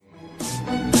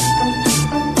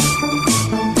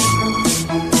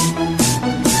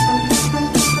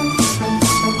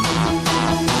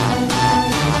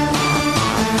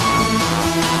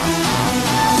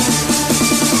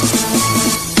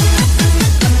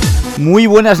Muy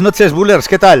buenas noches, Bullers,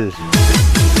 ¿qué tal?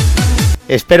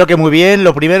 Espero que muy bien.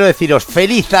 Lo primero, deciros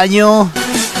feliz año.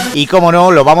 Y como no,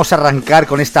 lo vamos a arrancar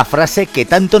con esta frase que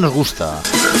tanto nos gusta.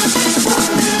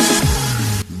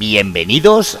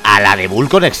 Bienvenidos a la de Bull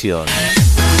Conexión.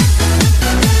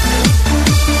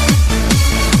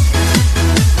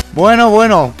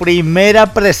 Bueno,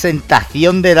 primera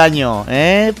presentación del año,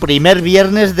 ¿eh? Primer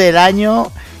viernes del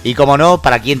año. Y como no,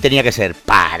 ¿para quién tenía que ser?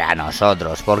 Para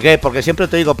nosotros. ¿Por qué? Porque siempre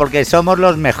te digo, porque somos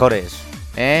los mejores,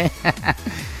 ¿eh?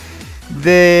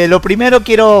 De lo primero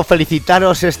quiero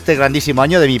felicitaros este grandísimo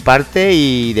año de mi parte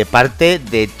y de parte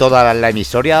de toda la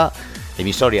emisora,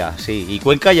 sí, y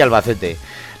Cuenca y Albacete.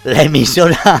 La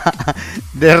emisora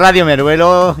de Radio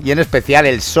Meruelo y en especial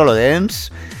el Solo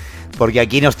Dance, porque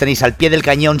aquí nos tenéis al pie del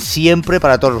cañón siempre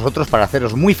para todos vosotros, para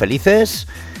haceros muy felices.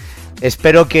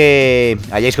 Espero que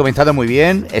hayáis comenzado muy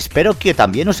bien. Espero que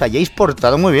también os hayáis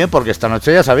portado muy bien, porque esta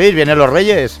noche ya sabéis, vienen los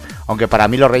Reyes. Aunque para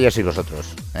mí los Reyes sois vosotros,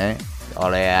 ¿eh?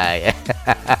 Ole, ay.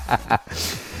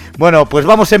 Bueno, pues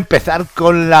vamos a empezar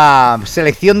con la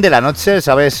selección de la noche,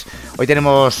 ¿sabes? Hoy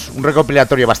tenemos un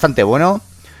recopilatorio bastante bueno.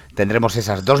 Tendremos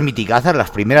esas dos miticazas,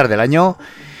 las primeras del año.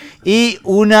 Y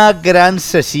una gran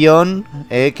sesión,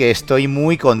 que estoy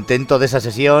muy contento de esa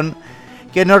sesión,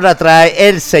 que nos la trae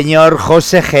el señor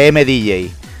José GM DJ.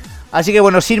 Así que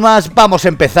bueno, sin más, vamos a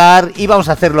empezar y vamos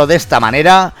a hacerlo de esta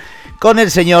manera, con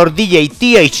el señor DJ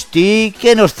THT,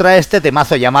 que nos trae este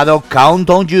temazo llamado Count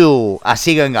on You.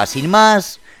 Así que venga, sin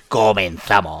más,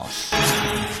 comenzamos.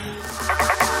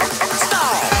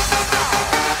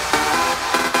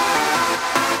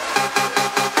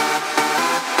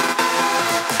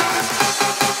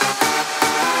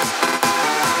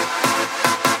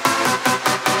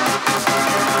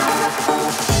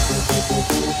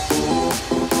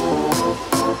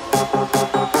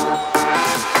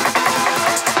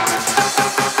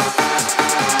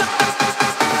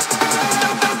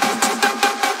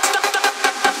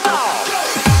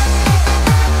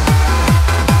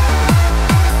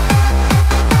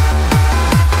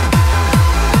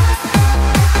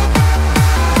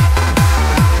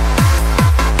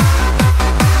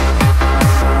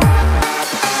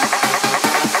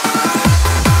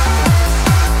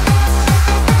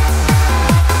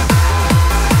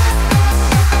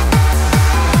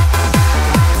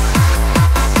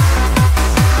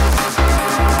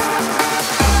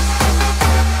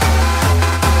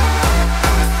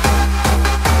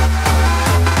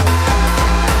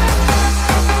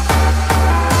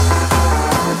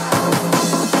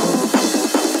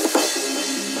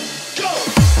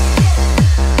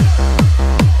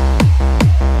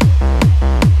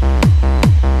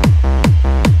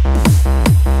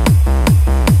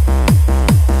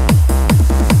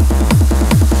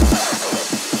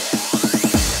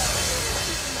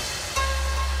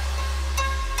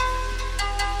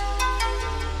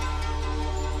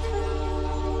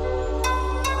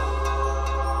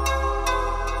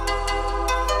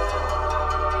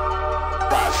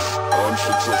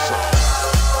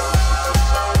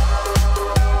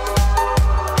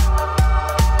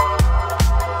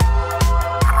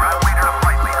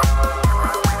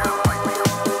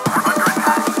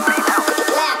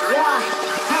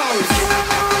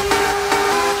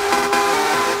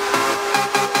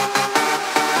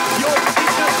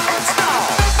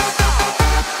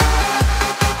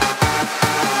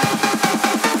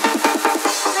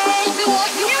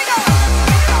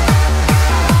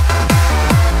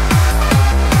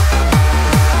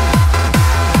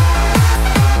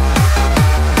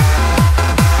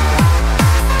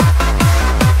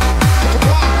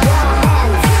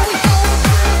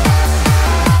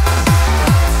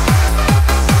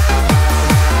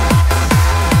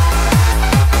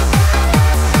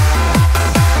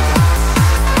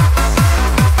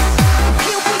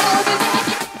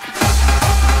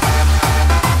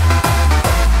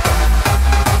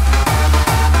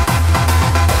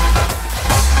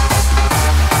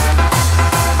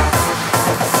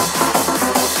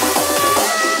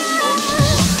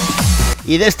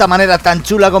 Y de esta manera tan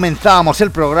chula comenzábamos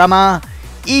el programa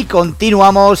y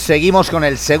continuamos, seguimos con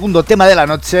el segundo tema de la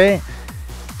noche.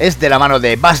 Es de la mano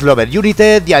de Bass Lover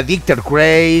United y Addicted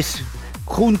Craze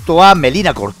junto a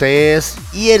Melina Cortés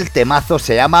y el temazo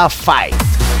se llama Fight.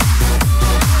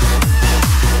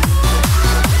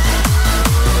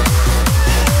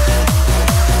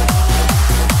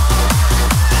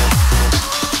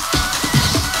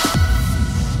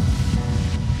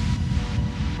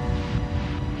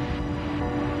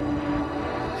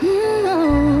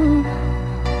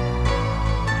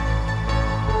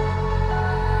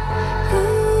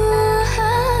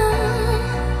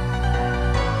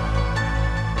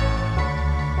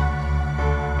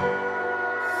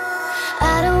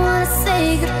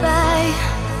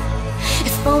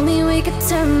 we could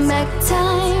turn back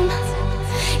time,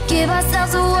 give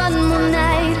ourselves one more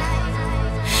night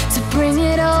to bring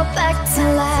it all back to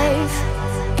life.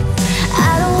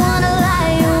 I don't wanna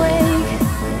lie awake,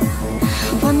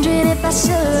 wondering if I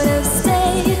should have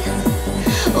stayed,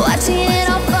 watching it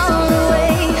all fall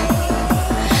away,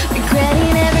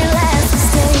 regretting every last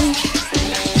mistake.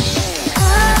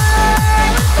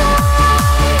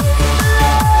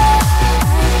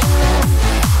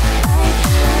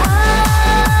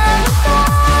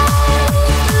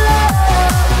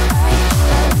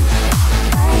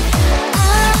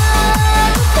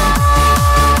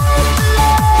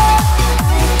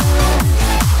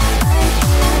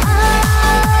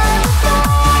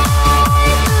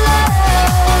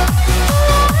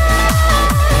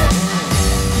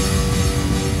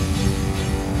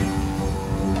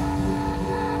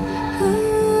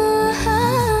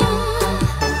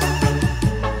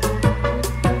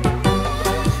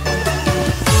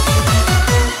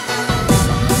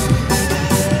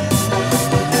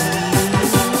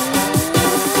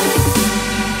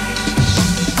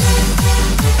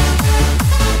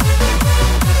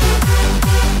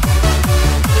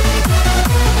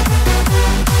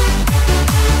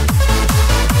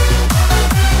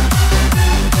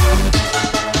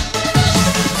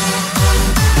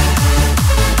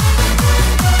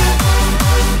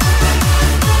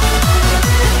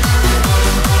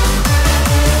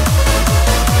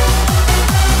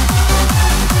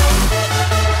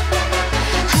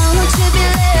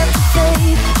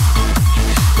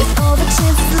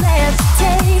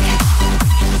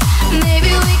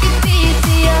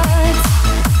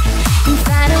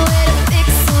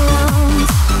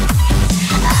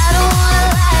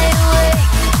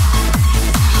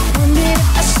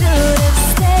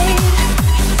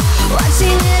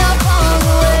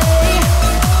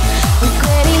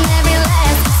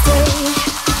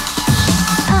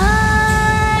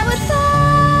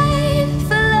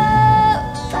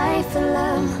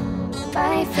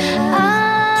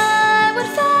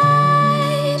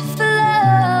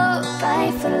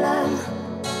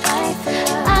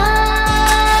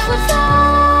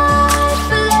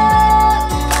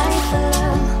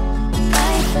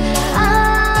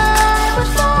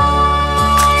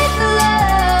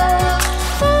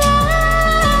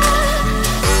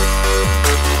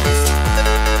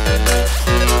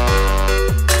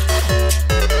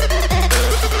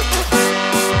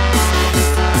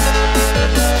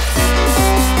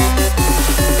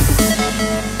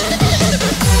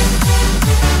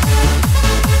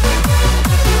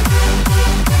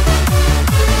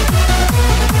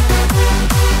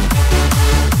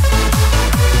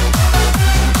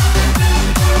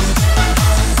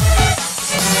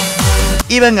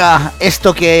 Y venga,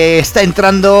 esto que está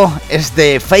entrando es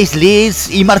de Faceless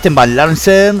y Martin Van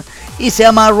Lansen y se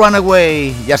llama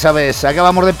Runaway. Ya sabes,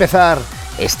 acabamos de empezar.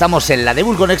 Estamos en la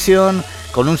Devil Connection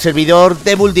con un servidor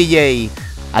Devil DJ,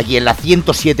 aquí en la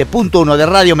 107.1 de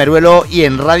Radio Meruelo y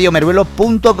en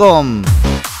radiomeruelo.com.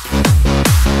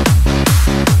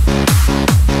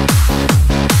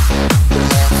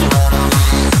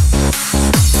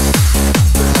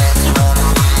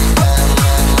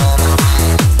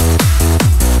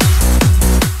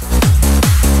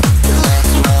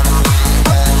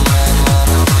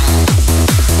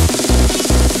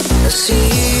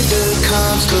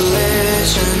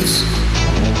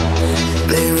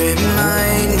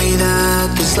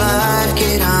 Life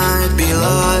cannot be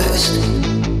lost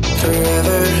forever.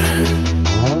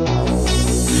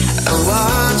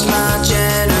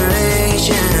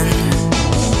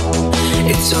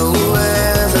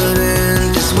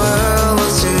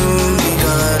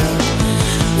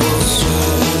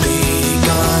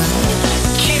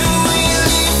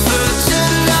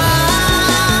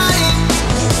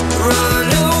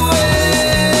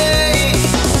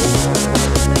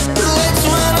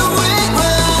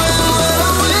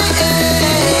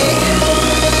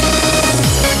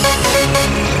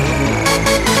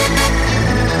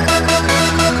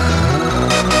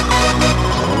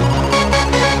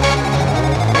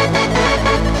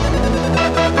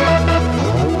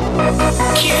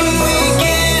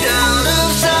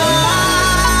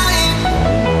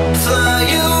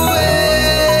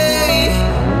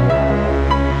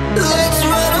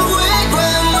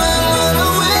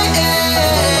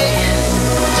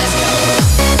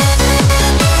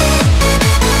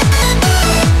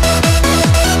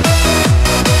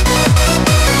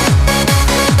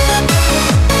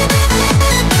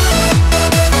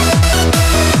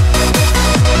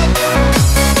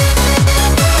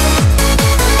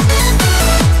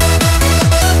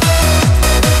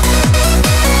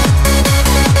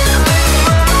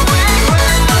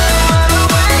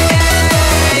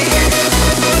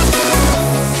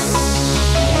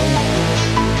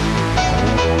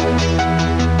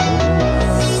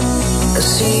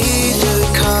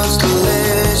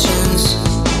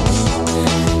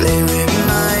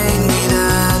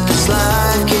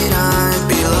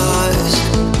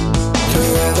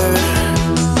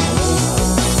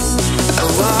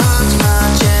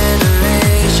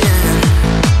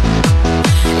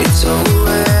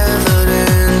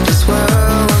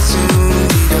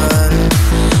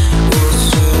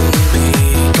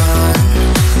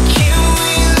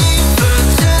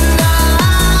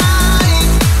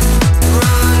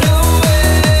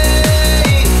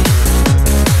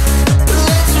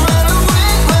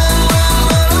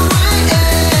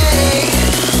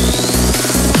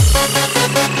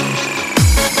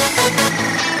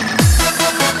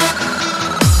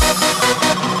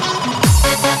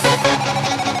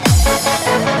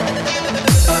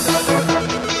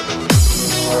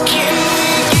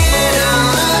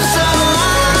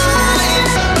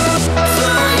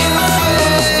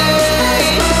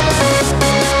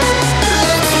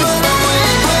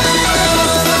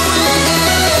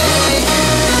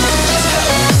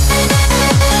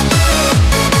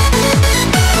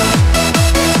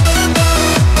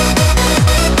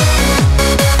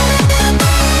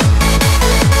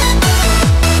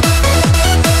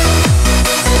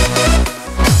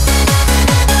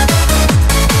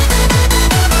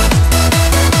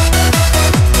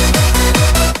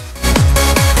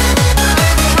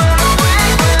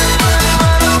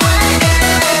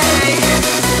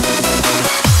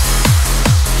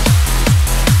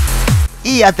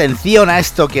 Y atención a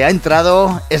esto que ha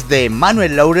entrado, es de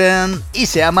Manuel Lauren y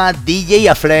se llama DJ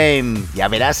Aflame. Ya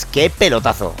verás qué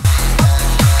pelotazo.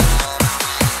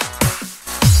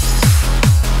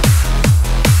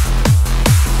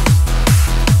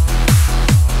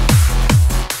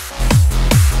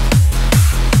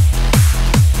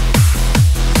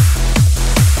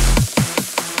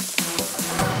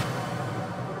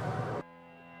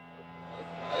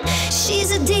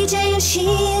 She's a DJ and she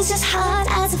is just hot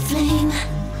as a flame,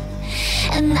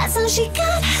 and that's how she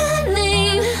got her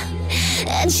name.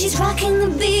 And she's rocking the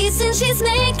beats and she's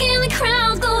making the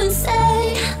crowd go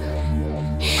insane.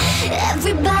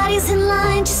 Everybody's in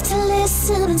line just to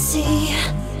listen and see,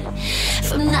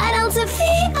 from night out to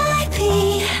VIP,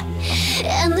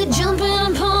 and they're jumping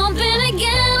and pumping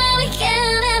again and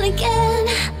again and again.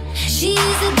 She's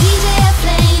a DJ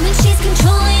Aflame and she's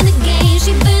controlling the game.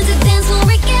 She burns the dance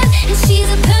floor again, and she's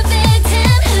a perfect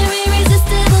 10. Her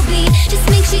irresistible beat just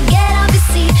makes you get off your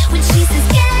seat when she says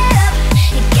get up,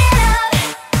 get up.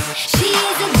 She's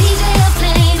a DJ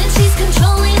Aflame and she's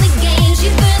controlling the game. She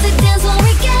burns the dance floor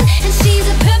again, and she's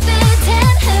a perfect 10.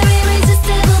 Her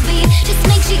irresistible beat just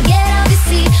makes you get off your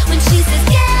seat when she says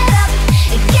get up,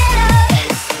 get up.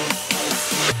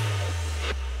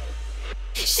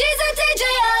 She's a DJ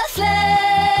Aflame.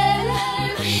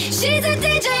 She's a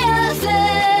DJ Aflame.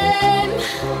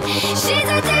 She's a DJ Aflame. She's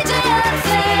a DJ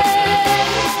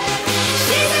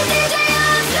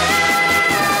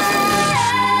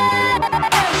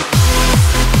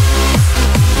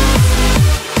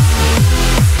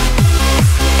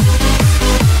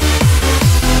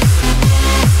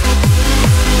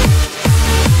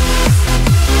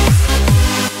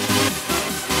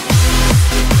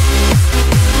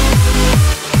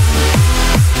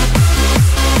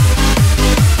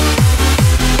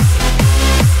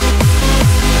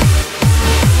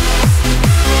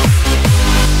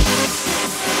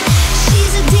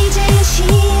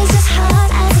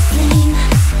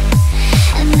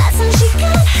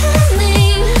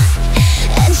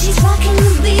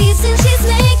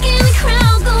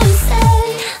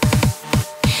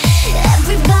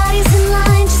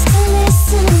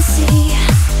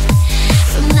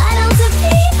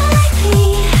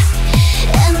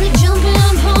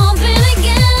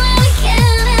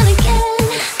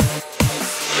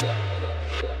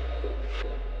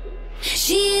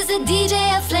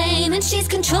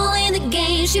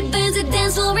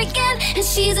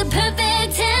She's a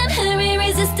perfect 10. Her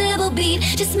irresistible beat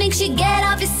just makes you get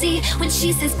off your seat when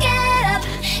she says get up,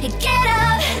 get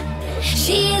up.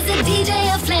 She is a DJ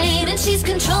Aflame and she's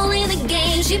controlling the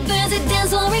game. She burns the dance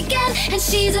floor again, and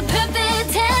she's a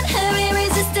perfect 10. Her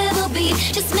irresistible beat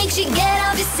just makes you get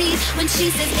off your seat when she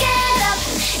says get up,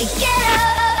 get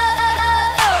up.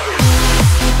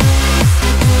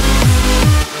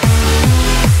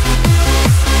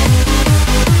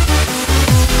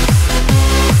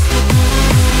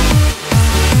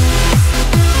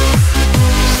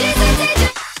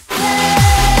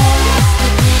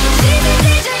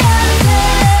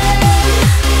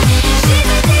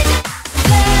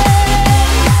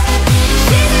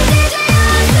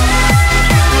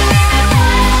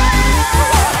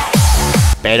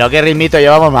 Pero qué ritmito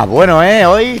llevamos más bueno,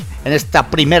 hoy, en esta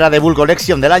primera debut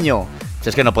collection del año. Si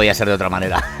es que no podía ser de otra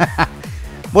manera.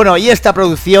 Bueno, y esta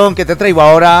producción que te traigo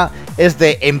ahora es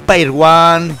de Empire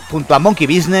One junto a Monkey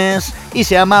Business y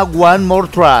se llama One More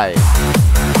Try.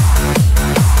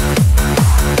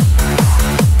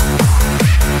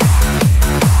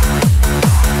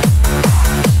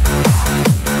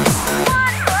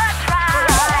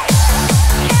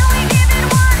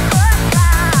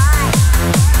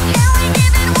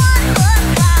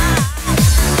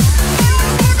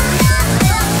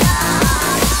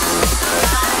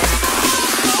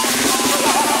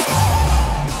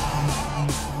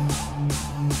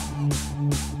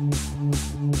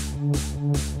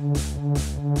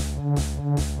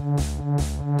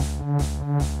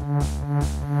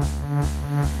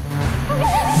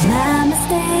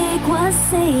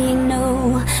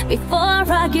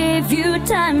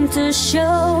 Time to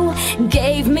show,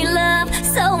 gave me love,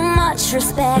 so much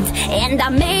respect, and I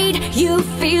made you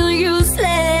feel useless.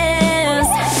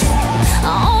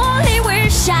 I only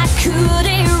wish I could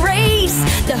erase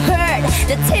the hurt,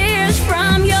 the tears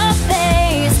from your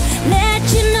face. Let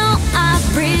you know I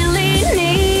really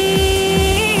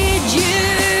need you.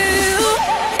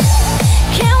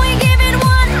 Can we give it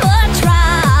one more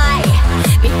try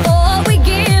before we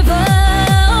give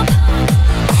up?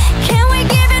 Can we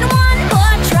give it one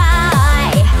more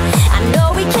try? I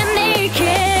know we can make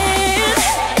it.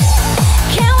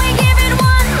 Can we give it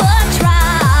one more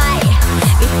try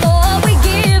before we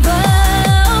give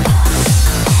up?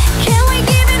 Can we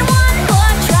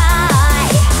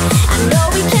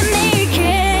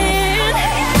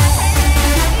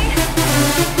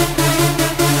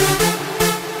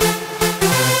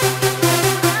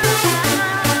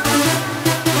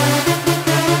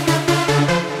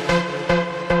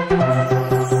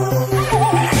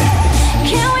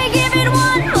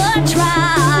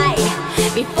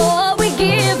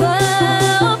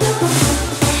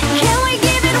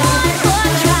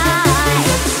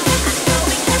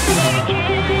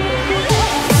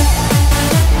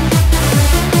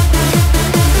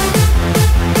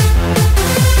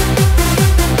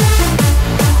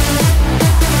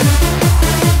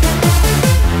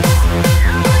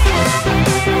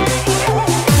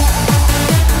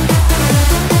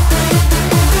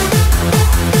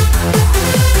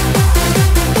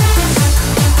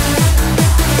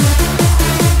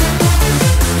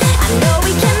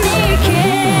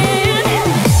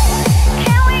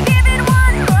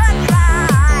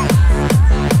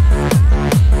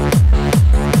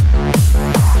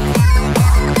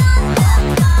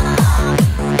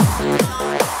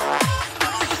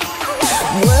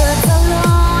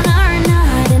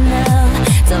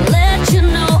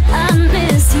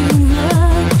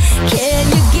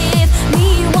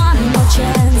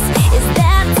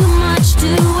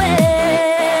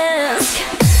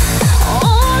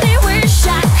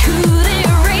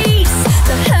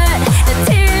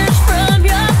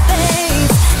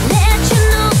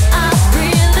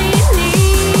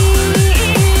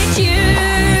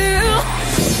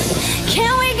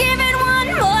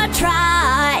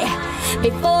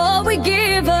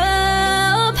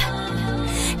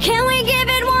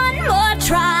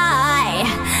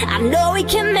I know we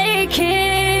can make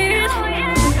it.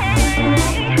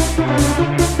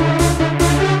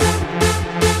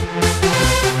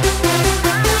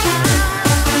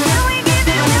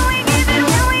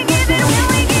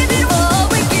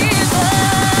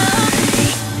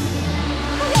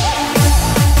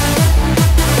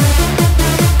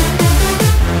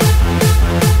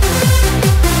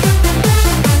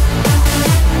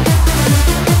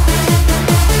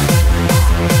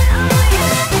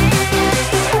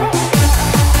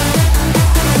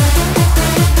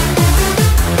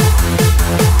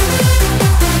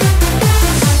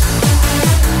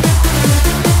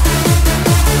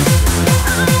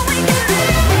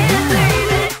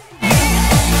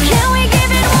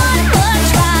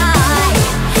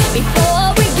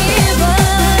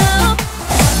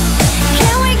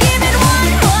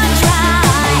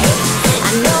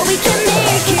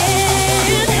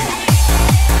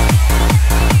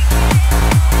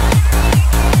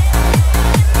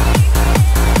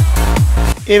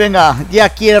 Y venga, ya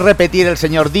quiere repetir el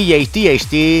señor DJ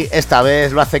THT, esta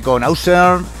vez lo hace con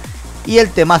Auser, y el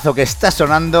temazo que está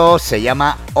sonando se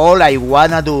llama All I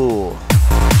Wanna Do.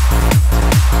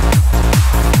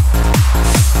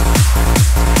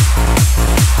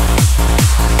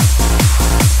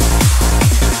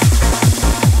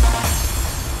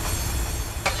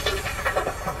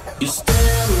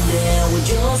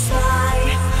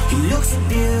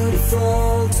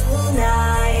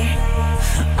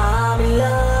 I'm in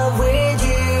love with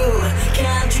you.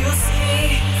 Can't you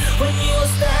see when you're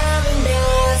standing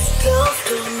there so close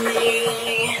to me?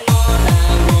 All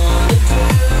I wanna do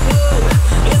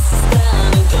is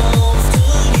stand close to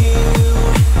you.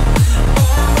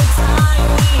 All the time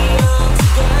we are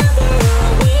together,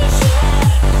 we share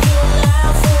your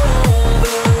love forever.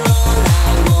 All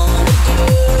I wanna do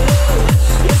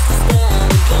is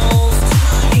stand close to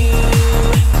you.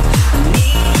 I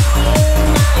need you in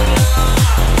my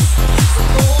arms.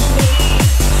 Hold me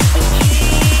and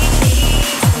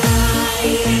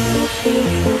keep me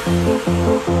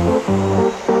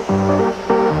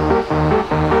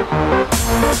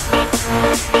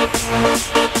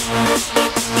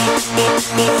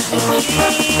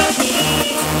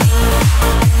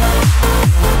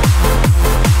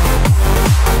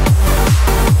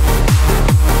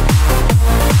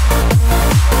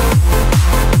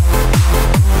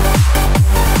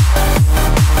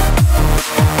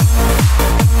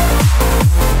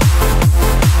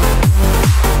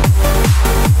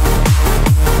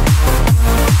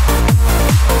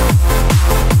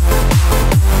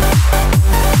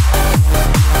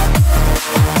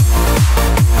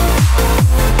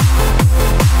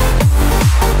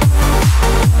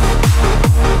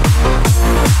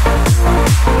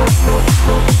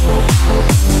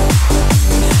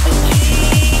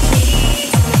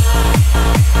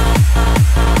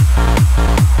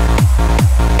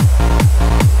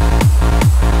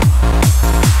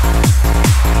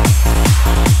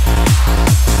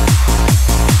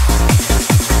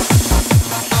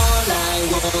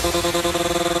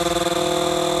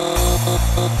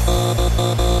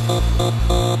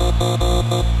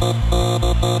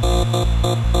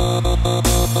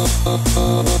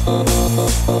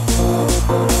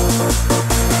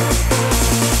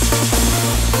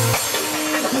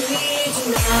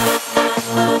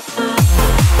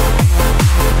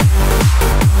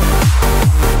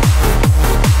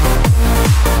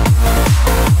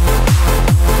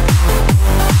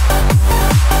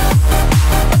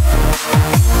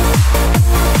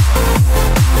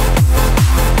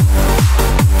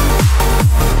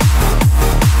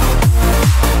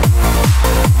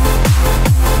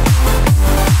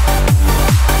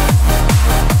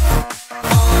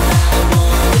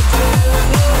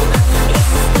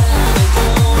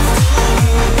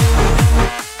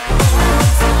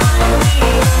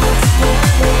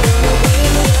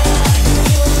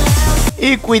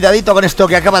Cuidadito con esto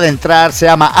que acaba de entrar, se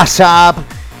llama ASAP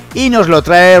y nos lo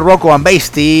trae Rocco and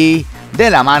Basty de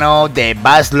la mano de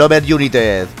Bass Lover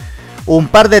United. Un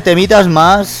par de temitas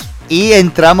más y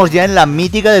entramos ya en la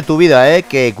mítica de tu vida,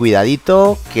 que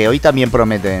cuidadito, que hoy también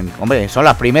prometen. Hombre, son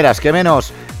las primeras, que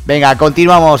menos. Venga,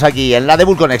 continuamos aquí en la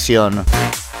Double Conexión.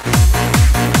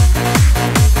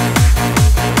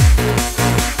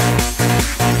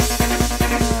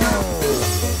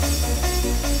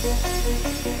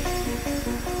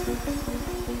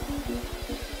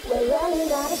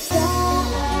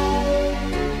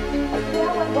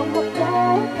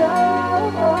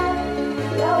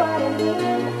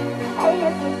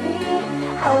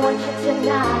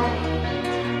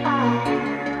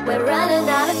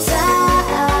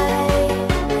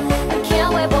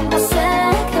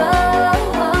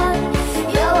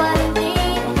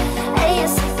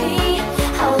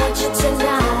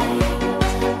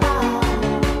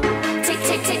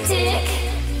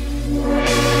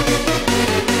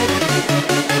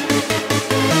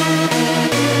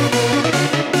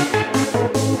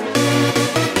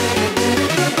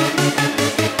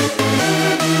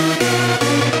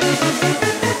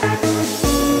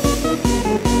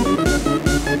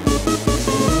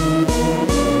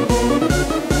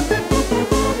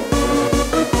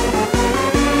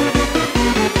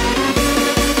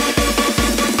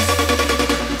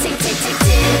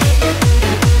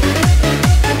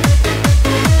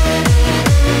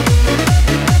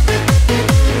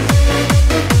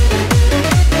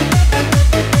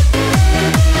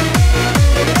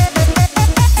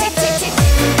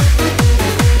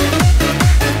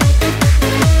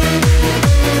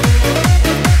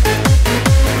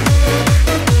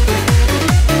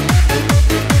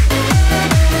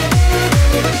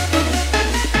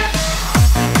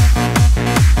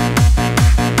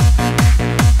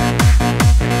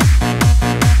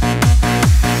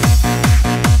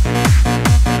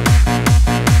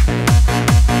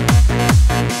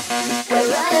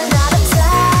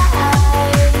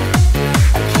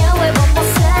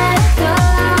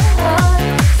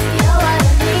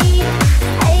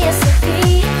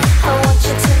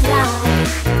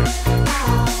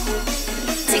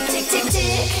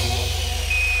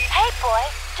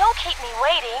 Don't keep me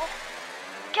waiting.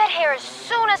 Get here as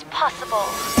soon as possible.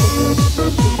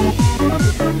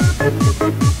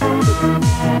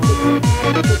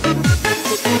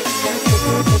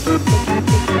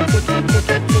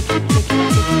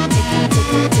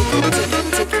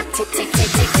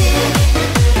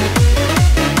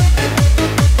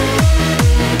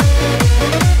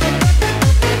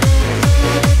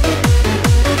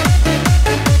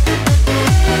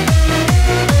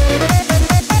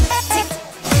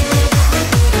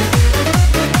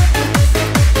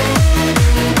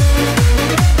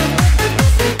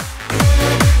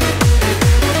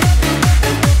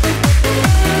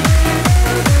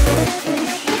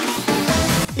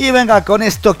 Y venga, con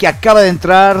esto que acaba de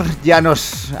entrar, ya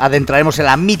nos adentraremos en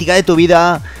la mítica de tu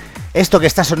vida. Esto que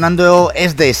está sonando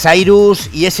es de Cyrus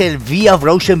y es el Via of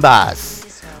Ocean Bass,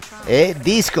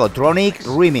 Discotronic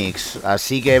Remix.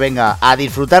 Así que venga, a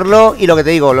disfrutarlo. Y lo que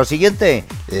te digo, lo siguiente,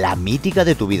 la mítica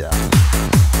de tu vida.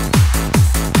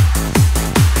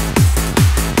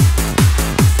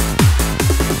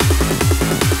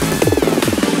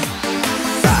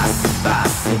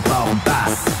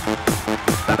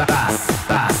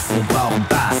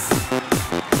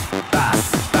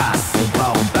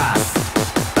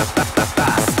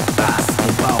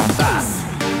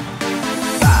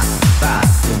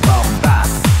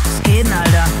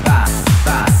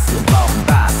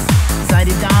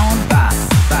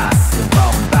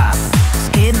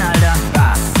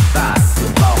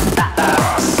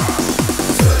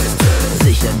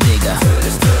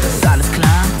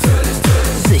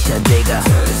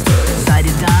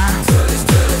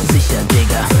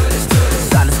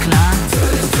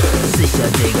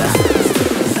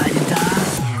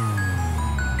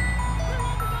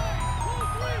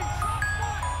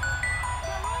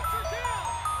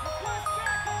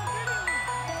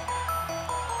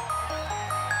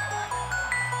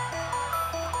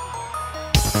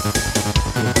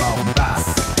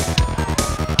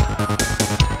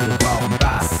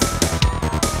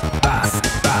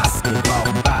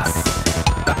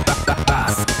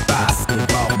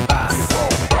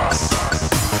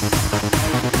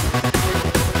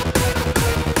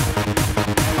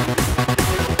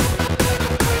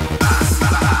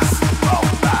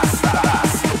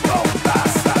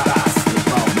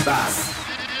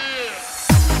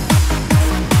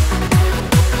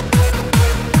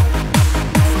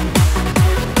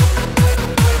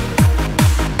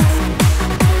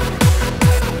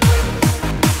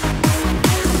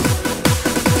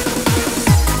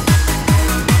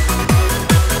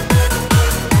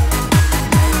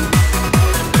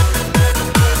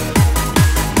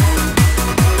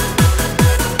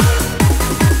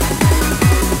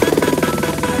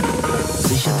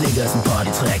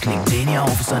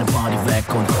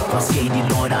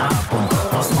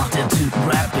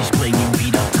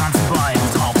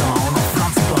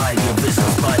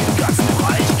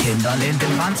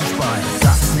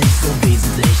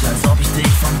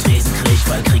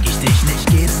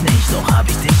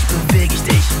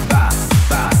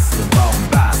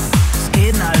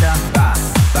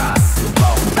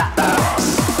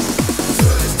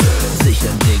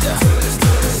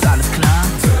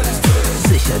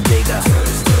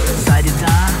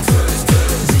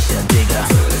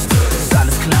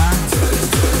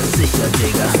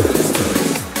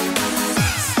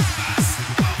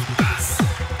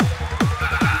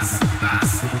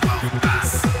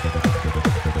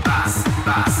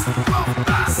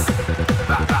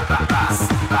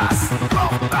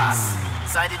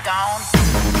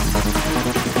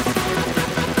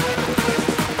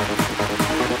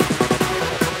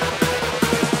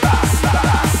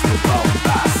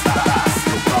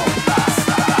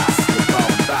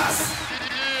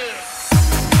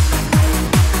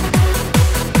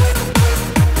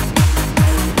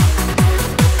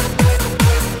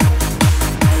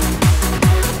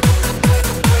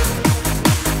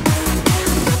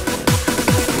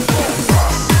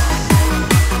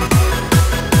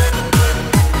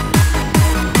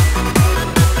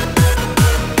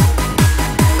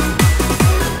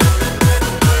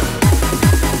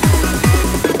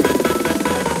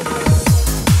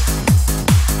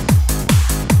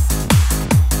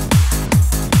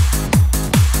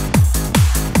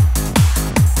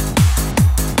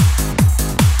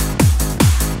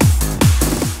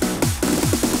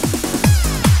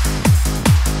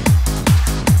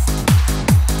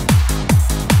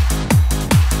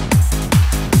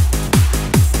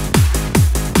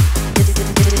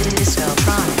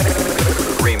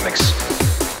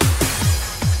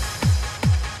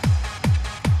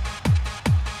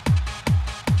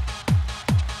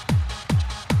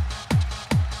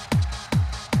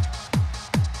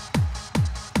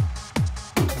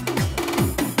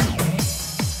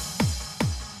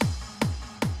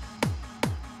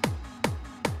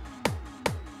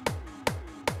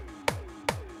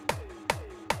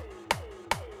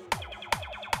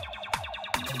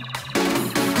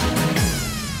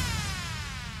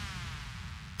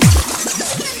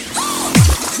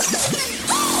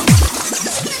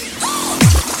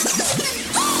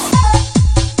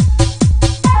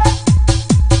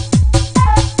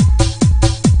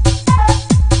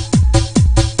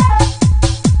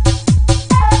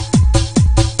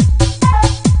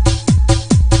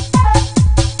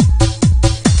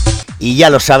 ya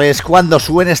lo sabes, cuando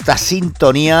suene esta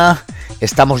sintonía,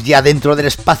 estamos ya dentro del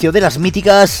espacio de las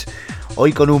míticas.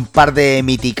 Hoy con un par de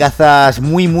miticazas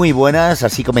muy muy buenas,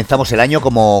 así comenzamos el año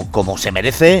como se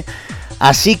merece.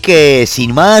 Así que,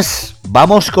 sin más,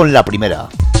 vamos con la primera.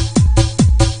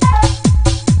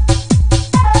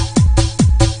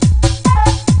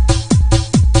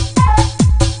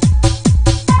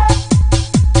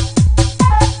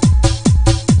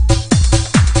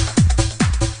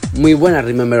 Muy buenas,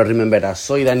 Rememberas.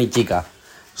 Soy Dani Chica.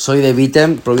 Soy de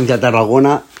Vitem, provincia de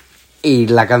Tarragona. Y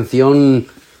la canción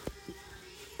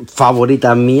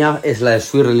favorita mía es la de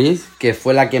Sweet Release, que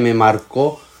fue la que me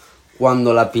marcó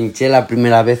cuando la pinché la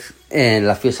primera vez en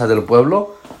las fiestas del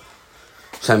pueblo.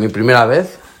 O sea, mi primera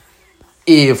vez.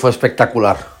 Y fue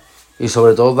espectacular. Y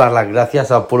sobre todo dar las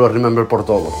gracias al pueblo Remember por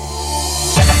todo.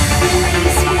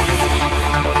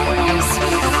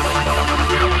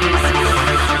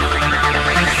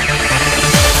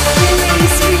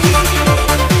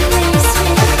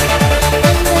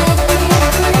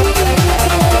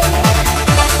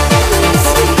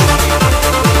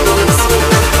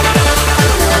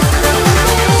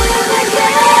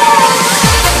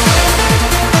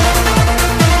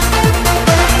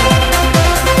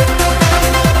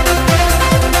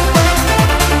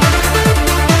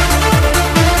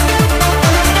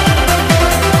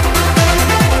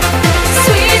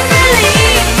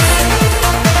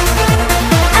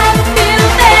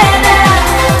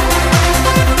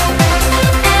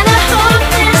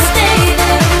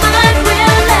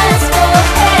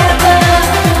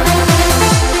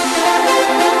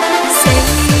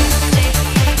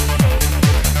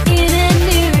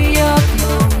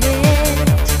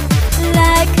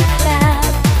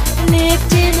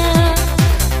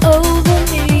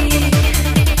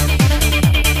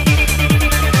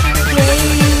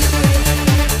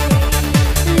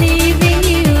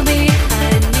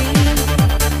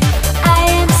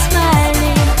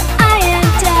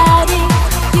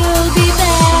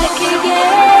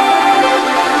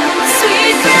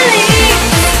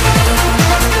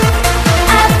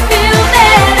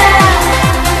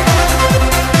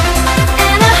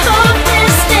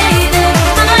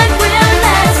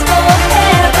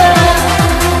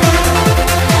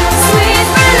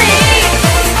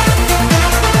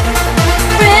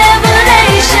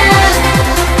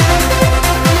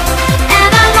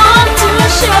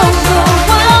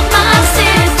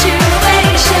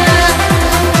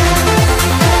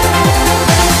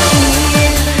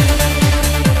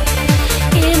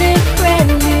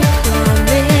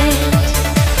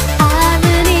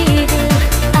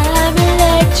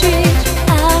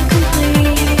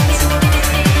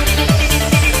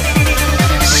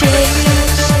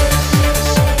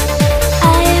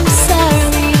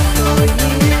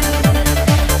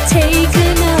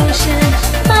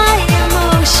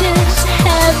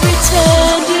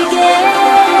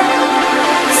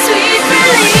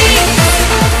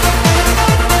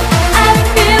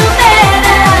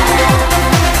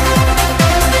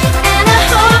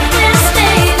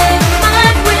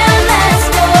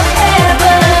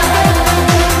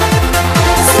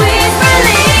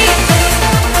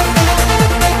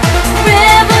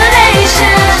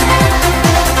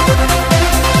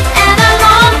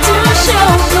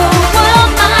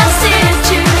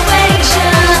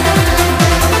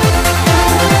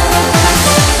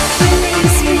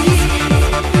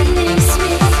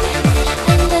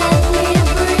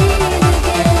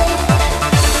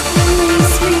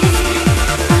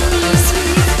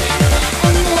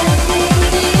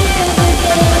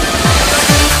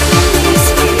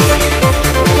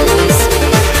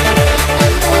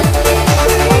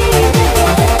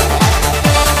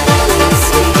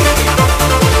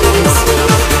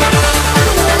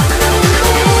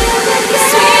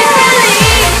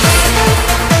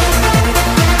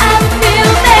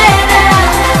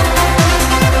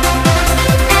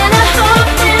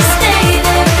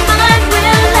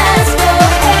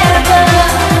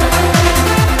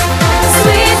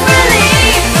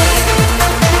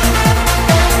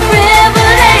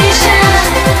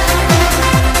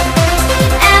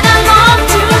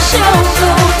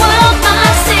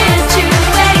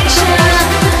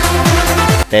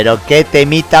 Pero qué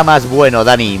temita más bueno,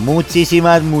 Dani.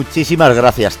 Muchísimas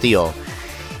gracias, tío.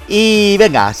 Y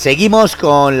venga, seguimos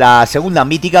con la segunda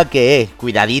mítica que,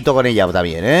 cuidadito con ella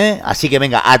también, ¿eh? Así que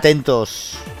venga,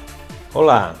 atentos.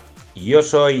 Hola, yo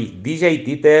soy DJ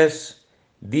Tites,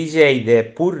 DJ de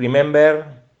Pure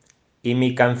Remember, y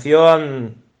mi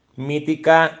canción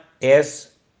mítica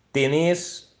es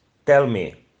Tenemos, Tell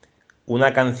Me,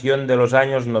 una canción de los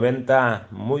años 90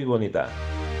 muy bonita.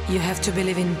 You have to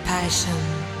believe in passion.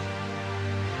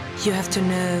 You have to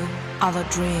know other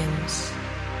dreams.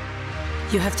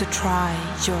 You have to try,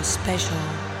 you're special.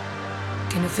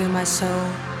 Can you feel my soul?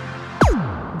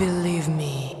 Believe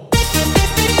me.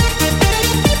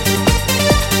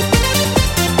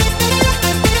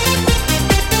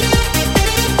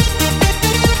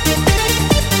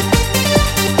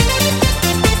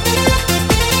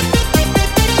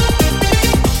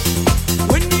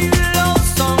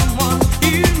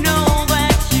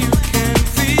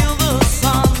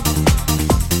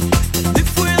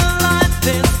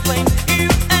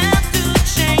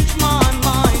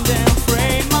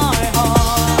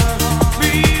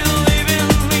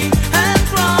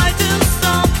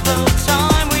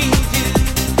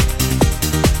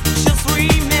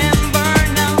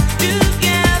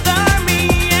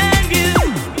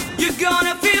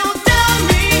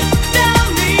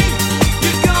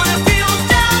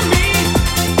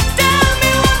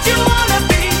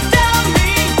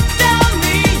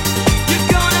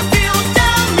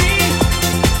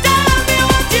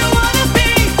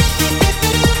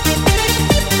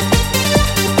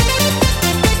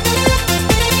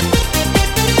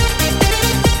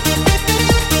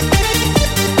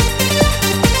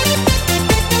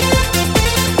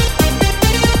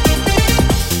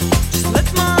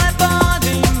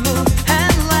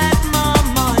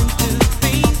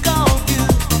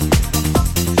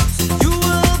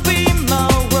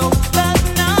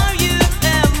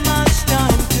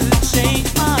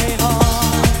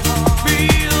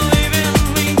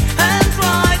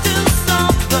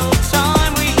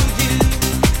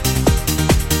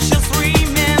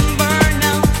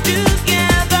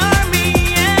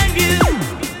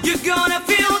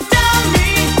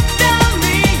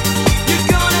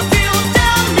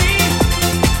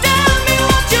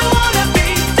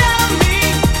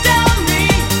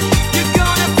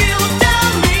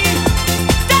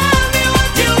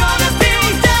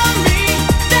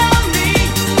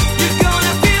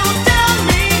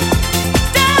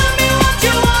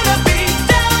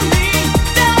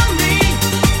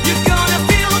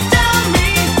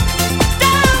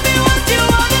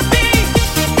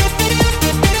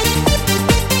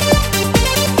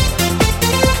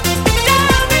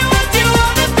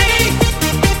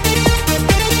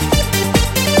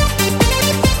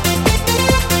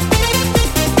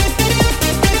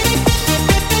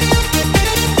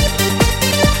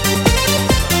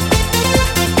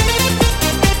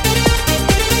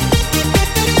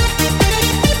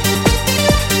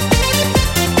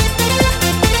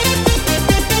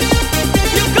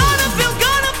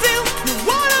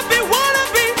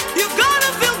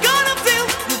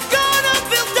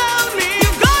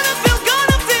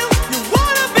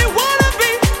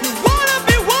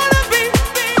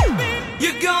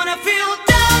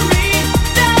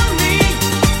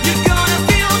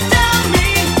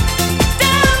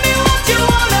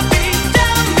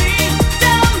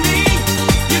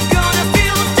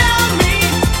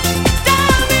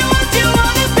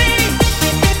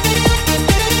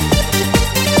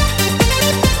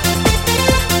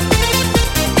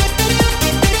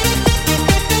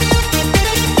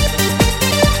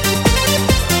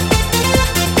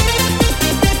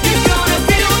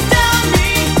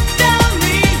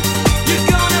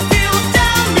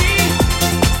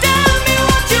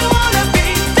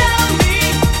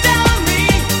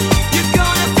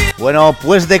 Bueno,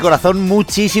 pues de corazón,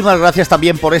 muchísimas gracias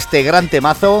también por este gran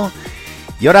temazo.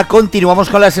 Y ahora continuamos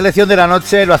con la selección de la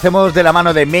noche. Lo hacemos de la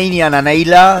mano de Manian a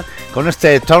Neila, con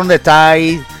este Turn the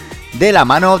Tide de la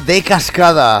mano de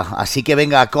Cascada. Así que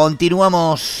venga,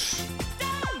 continuamos.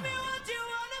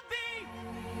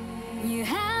 You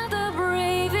have the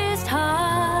bravest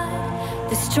heart,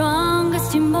 the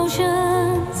strongest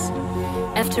emotions.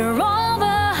 After all the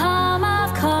harm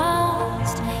I've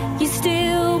caused, you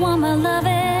still want my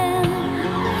loving.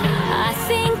 I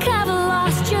think I've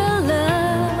lost your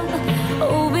love.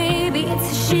 Oh baby,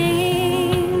 it's a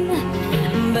shame.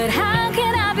 But how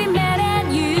can I be mad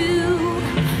at you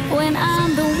when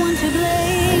I'm the one to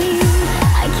blame?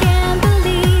 I can't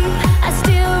believe I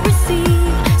still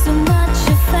receive so much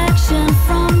affection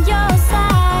from your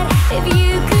side. If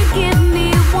you could give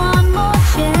me one more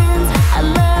chance, I'd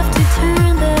love to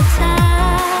turn the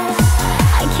tide.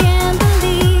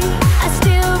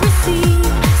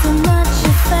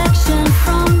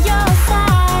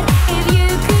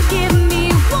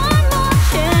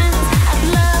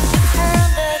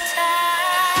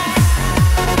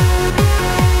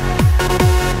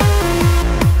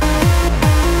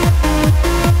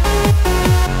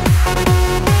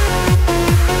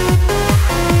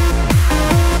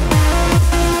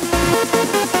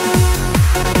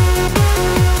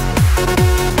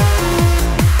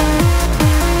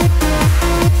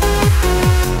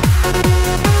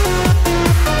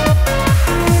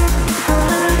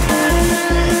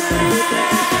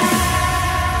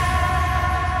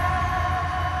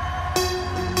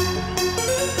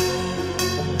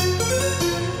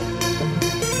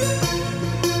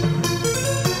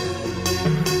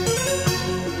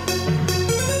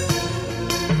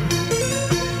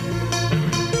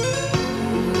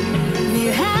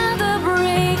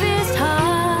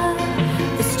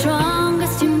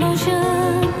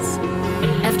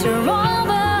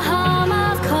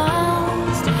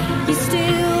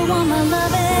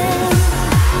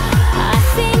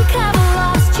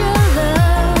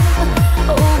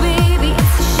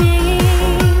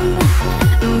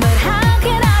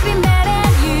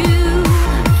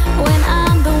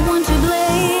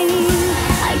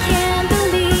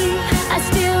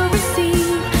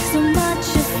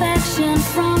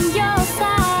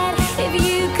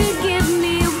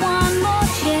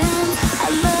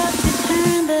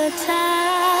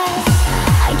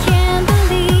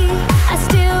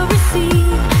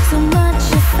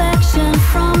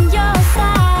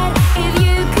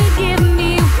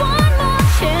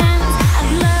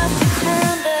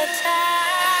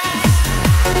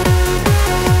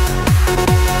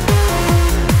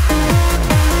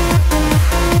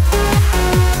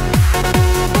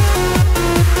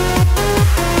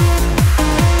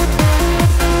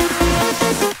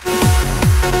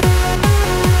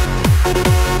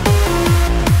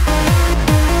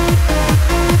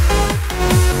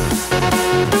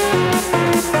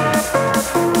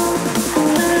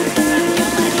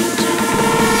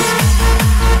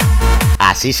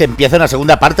 Así se empieza una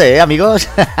segunda parte, amigos.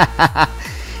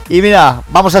 Y mira,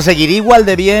 vamos a seguir igual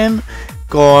de bien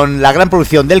con la gran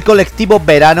producción del colectivo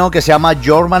Verano que se llama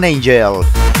German Angel.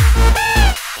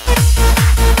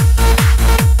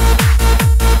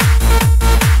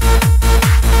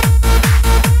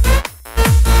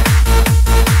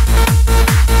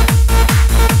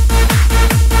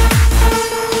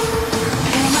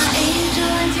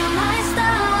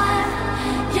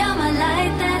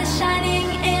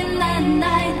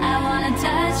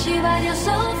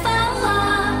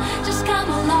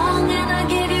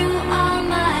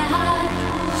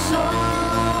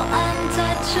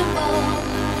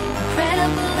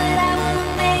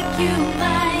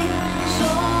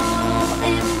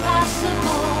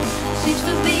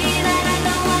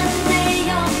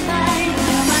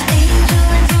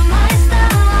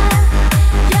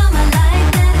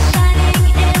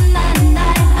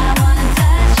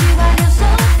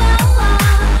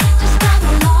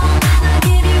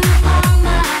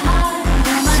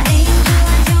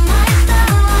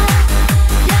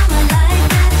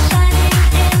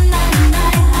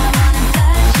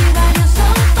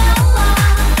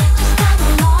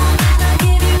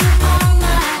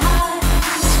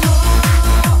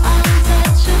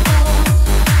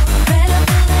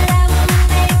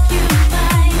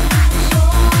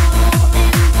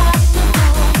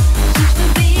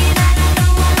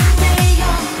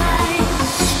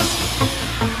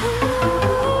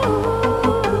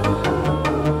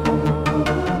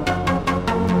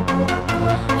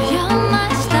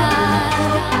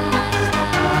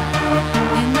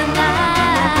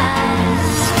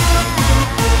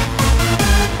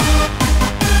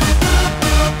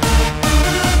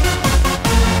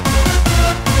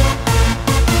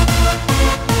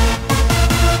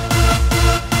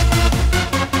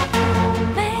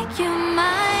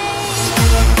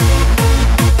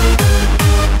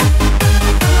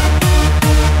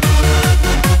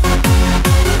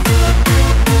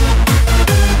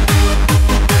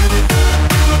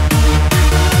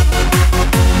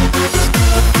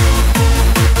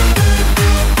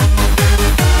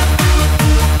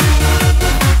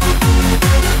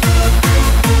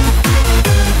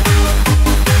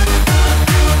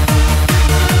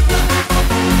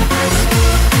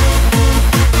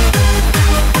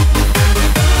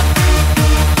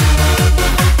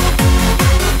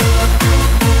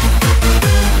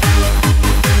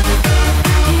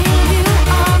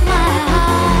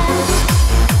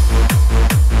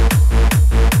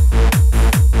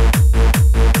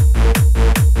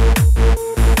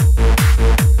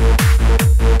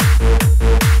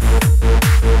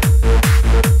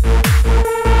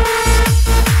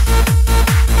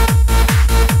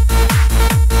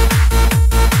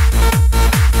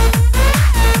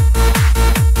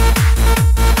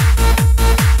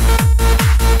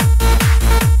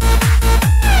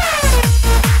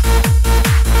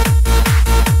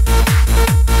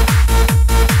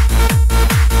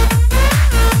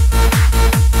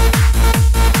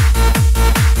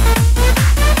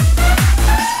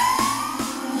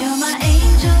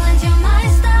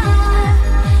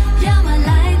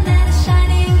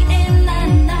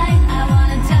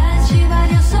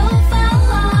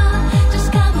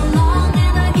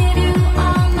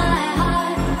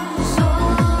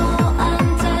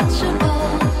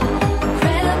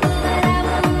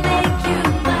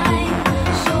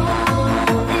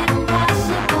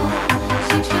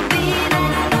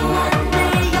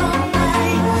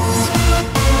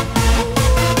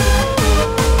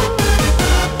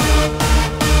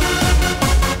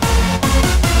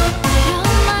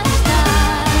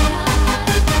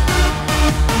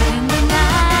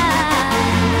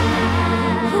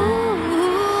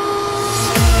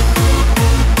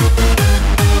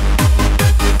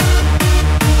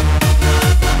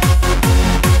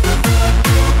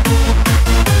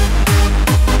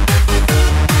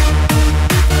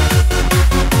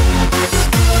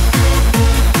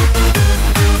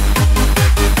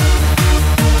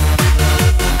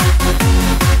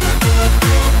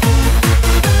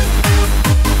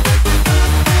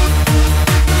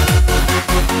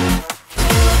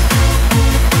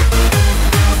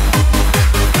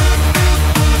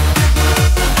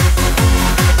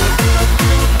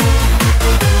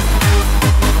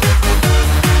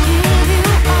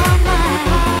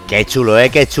 Qué chulo,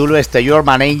 qué chulo este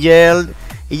German Angel.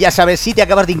 Y ya sabes, si te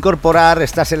acabas de incorporar,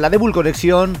 estás en la Debul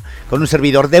Conexión con un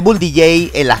servidor Debul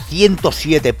DJ en la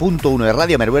 107.1 de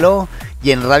Radio Meruelo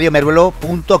y en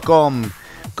radiomeruelo.com,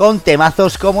 con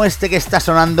temazos como este que está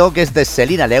sonando, que es de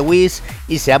Selena Lewis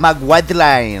y se llama White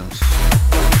Lines.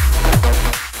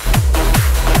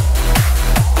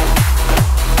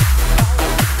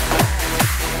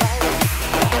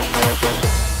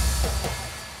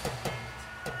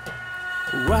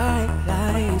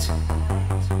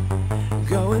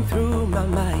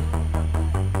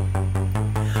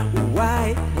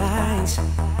 White lines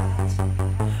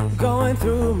going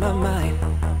through my mind.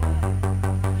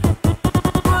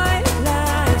 White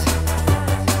lines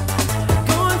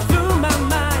going through my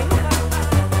mind.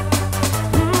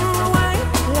 White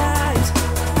lines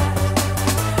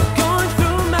going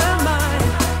through my mind.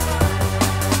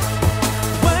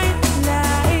 White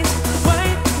lies,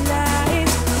 white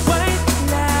lies, white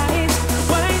lies,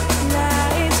 white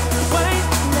lies, white lies, going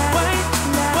through my mind.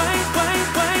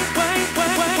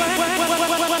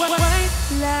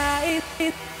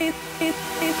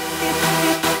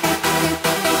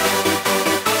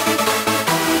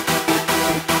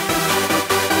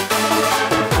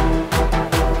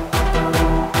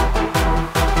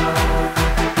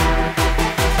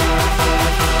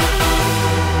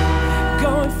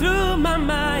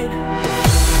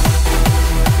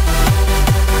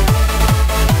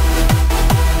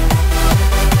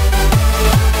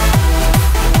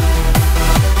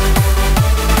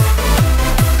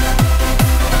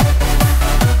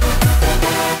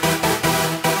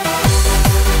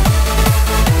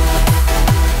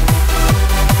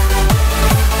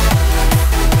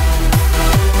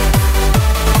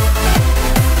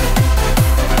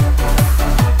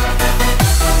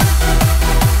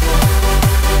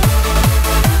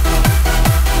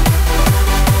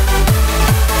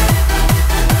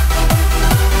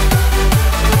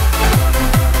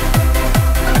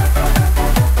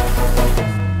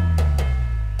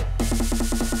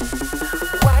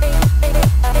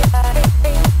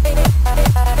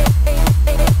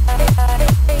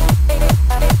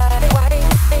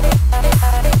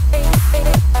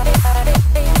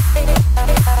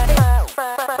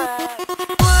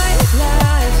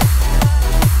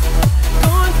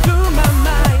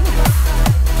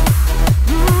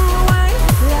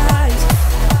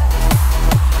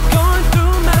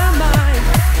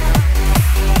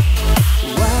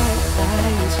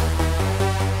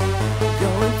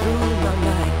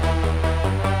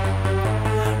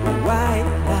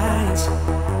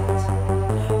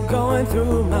 Going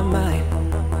through my mind.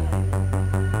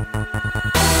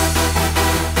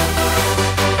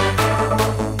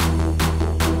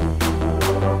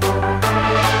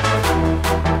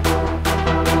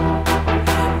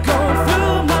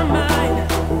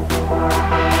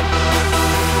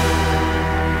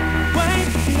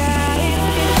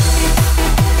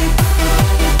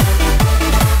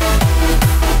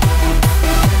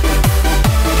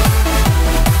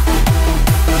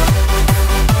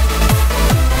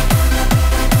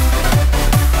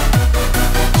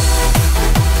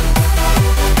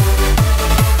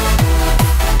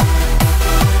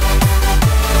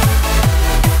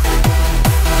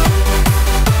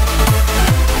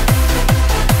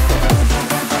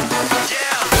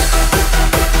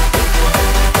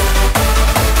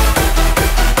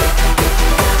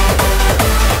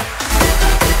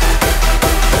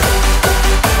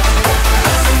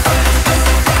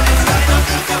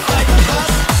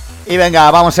 Y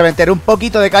venga, vamos a meter un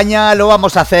poquito de caña. Lo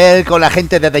vamos a hacer con la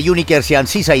gente de The Unikers y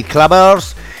Seaside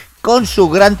Clubbers, con su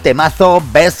gran temazo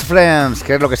Best Friends,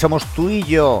 que es lo que somos tú y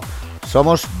yo.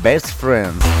 Somos Best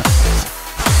Friends.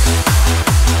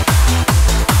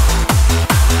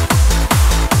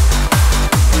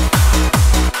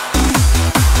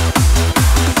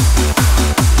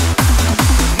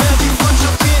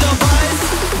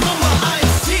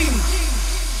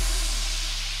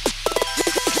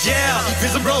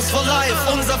 For life,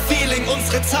 unser Feeling,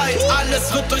 unsere Zeit,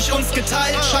 alles wird durch uns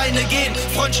geteilt, Scheine gehen,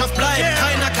 Freundschaft bleibt,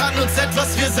 keiner kann uns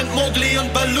etwas, wir sind Mowgli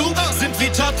und Baloo, sind wie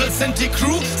Turtles, sind die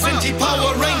Crew, sind die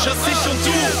Power Rangers, ich und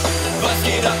du. Was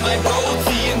geht ab, mein Bro,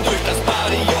 ziehen durch das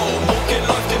Barrio, Mucke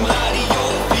läuft im Radio,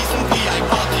 fließen wie ein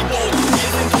Partyboot, wir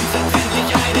sind unzertrennlich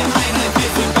eine Einheit,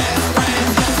 wir sind Best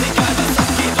Friends, ganz egal was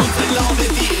abgeht, unsere Laune,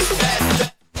 die ist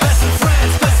best. Beste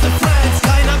Friends,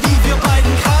 keiner wie wir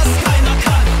beiden krass, keiner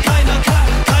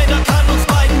kann uns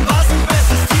beiden was.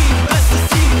 Bestes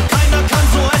Team, keiner kann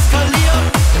so eskalieren.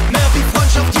 Mehr wie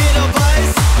Freundschaft, jeder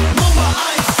weiß. Nummer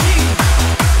 1 Team.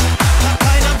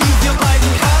 Keiner wie wir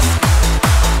beiden krass.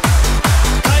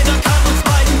 Keiner kann uns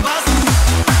beiden was.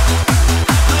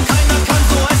 Keiner kann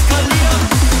so eskalieren.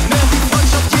 Mehr wie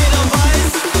Freundschaft, jeder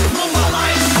weiß. Nummer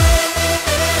 1.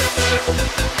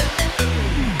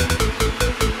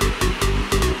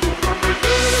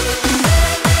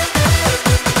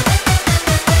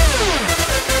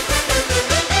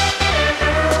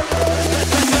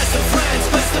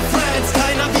 Beste Friends,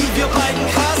 keiner wie wir beiden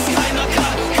krass.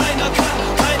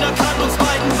 Keiner kann uns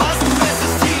beiden was.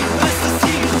 Bestes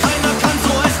Team, keiner kann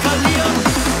so eskalieren.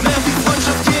 Mehr wie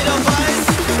Freundschaft, jeder weiß.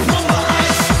 Nummer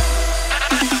 1.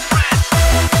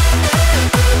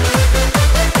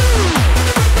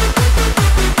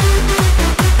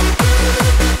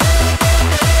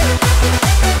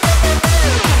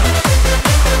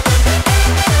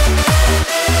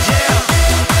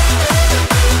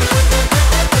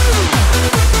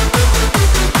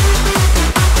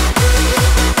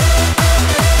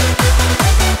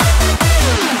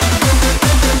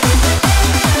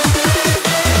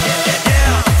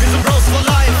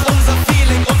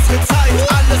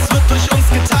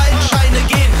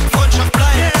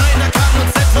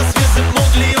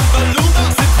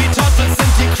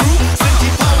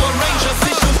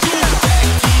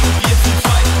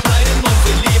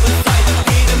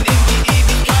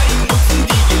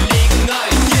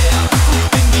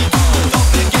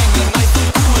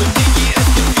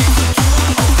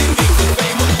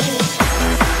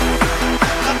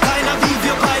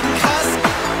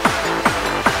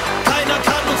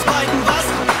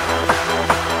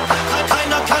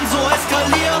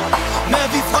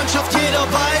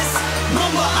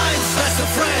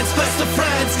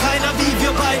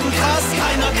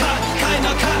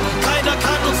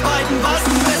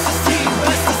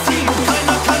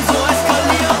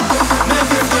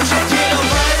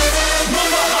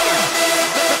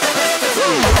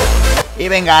 Y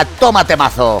venga, tómate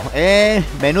mazo,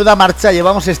 menuda marcha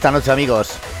llevamos esta noche, amigos.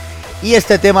 Y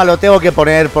este tema lo tengo que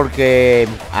poner porque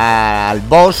al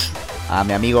boss, a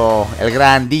mi amigo el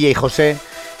gran DJ José,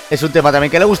 es un tema también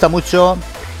que le gusta mucho.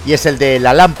 Y es el de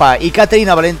La Lampa y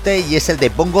Caterina Valente. Y es el de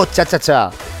Bongo Cha Cha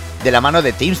Cha, de la mano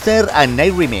de Teamster and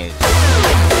Night Remix.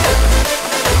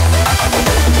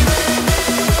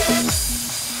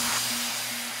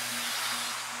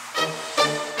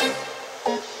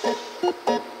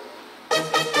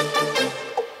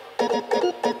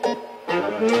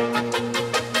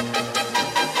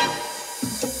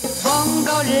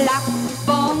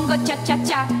 Bongo cha cha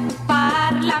cha,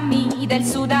 parlami del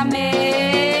Sud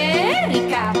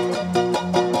America.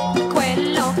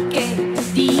 Quello che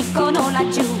dicono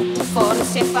laggiù,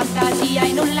 forse è fantasia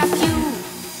e nulla più.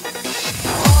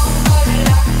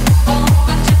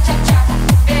 Bongo cha cha cha,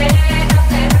 è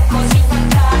davvero così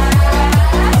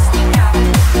fantastica.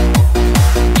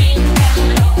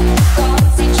 Dilmelo con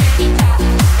sincerità,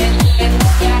 nelle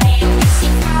occhiali che si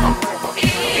fa.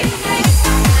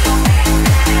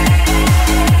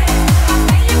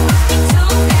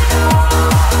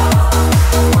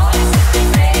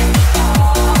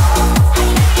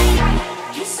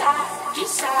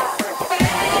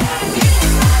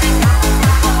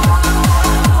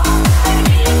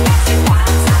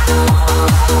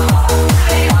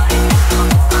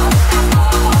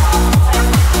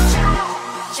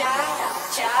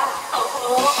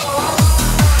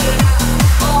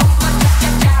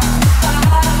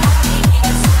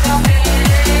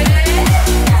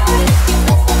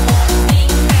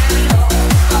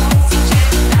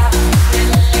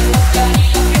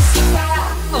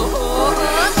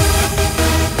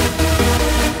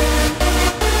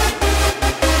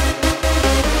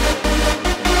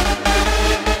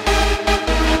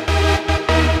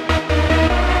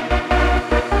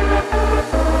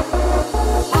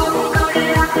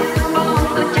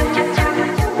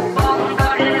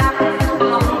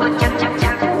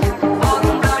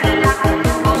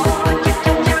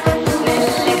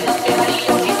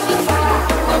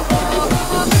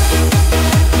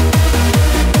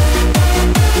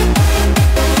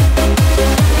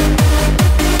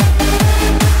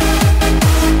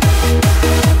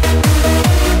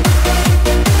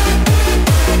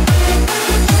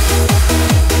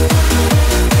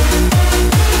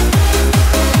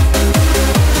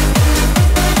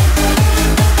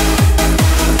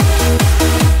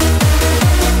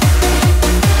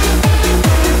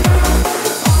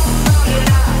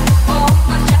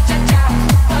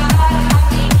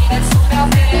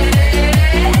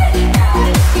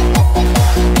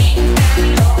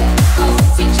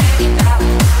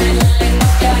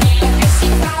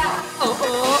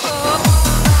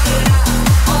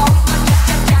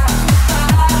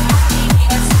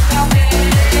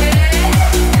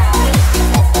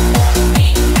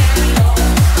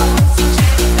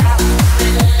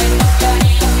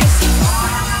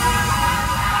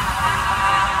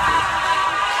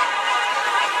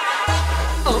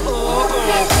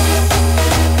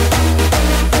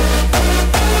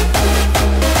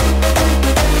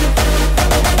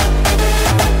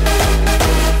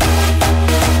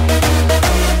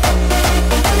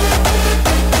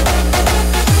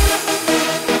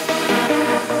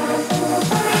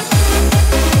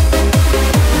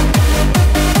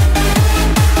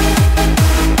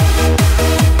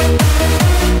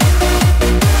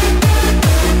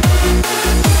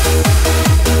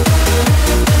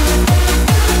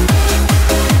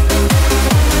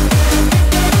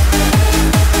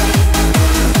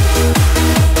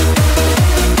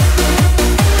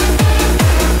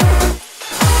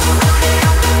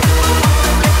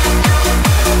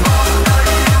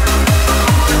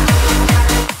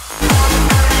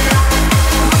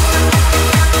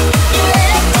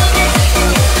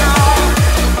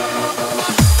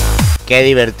 Qué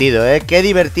divertido, qué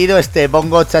divertido este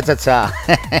Bongo Cha Cha Cha.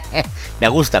 me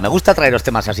gusta traeros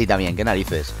temas así también, qué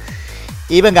narices.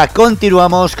 Y venga,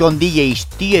 continuamos con DJ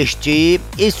THG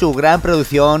y su gran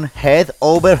producción Head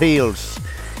Over Heels.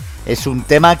 Es un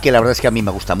tema que la verdad es que a mí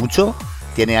me gusta mucho,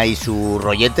 tiene ahí su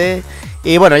rollete.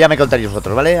 Y bueno, ya me contaréis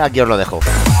vosotros, ¿vale? Aquí os lo dejo.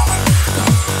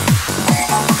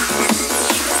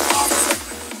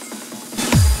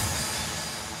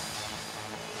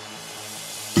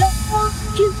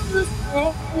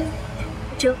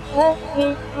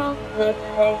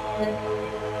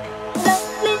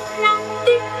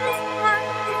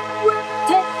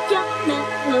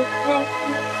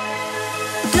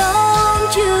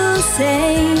 Don't you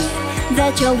say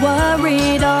that you're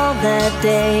worried all the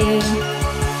day,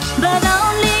 but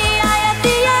only I at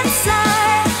the answer.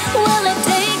 Will it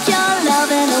take your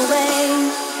loving away?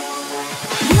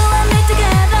 You and me together.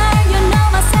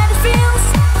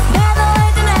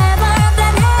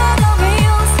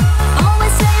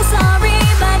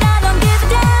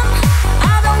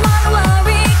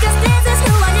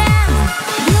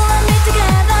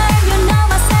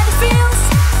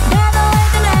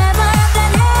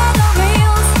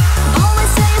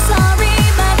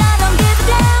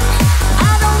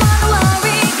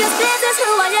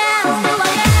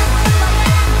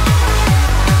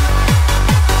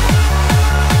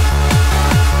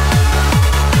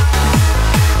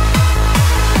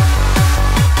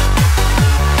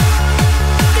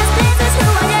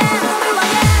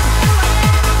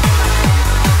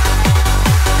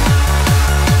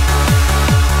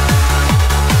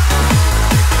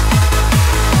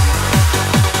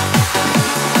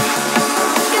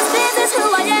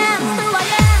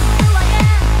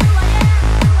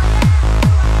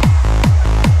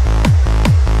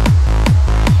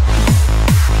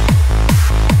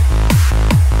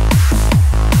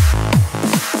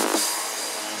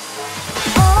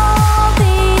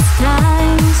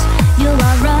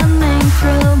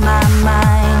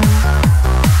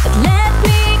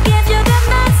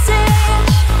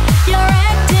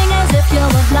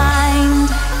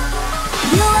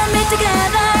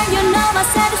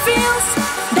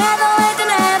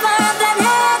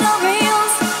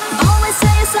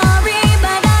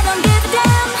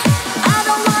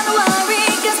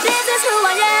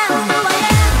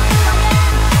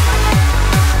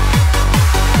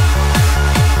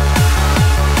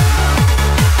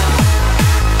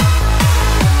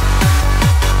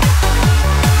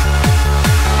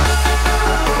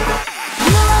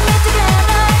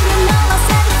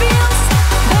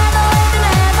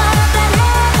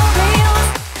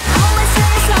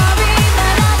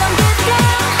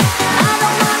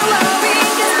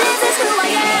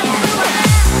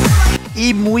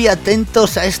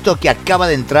 atentos a esto que acaba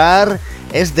de entrar.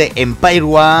 Es de Empire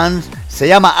One, se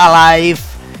llama Alive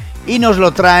y nos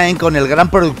lo traen con el gran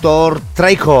productor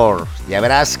Tricor. Ya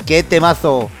verás qué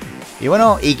temazo. Y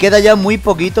bueno, y queda ya muy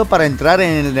poquito para entrar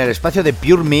en el espacio de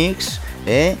Pure Mix,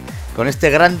 con este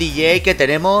gran DJ que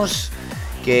tenemos,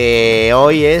 que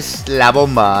hoy es la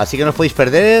bomba. Así que no os podéis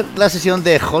perder la sesión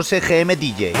de José GM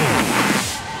DJ.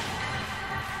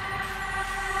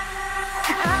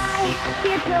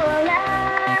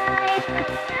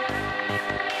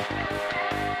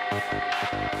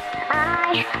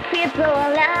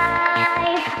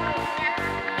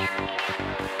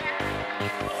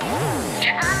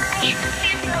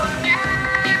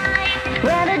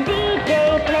 Well, the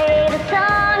DJ played a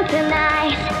song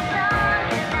tonight. I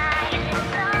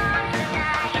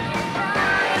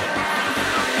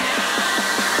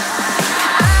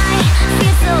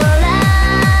feel so alive.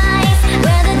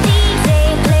 Well,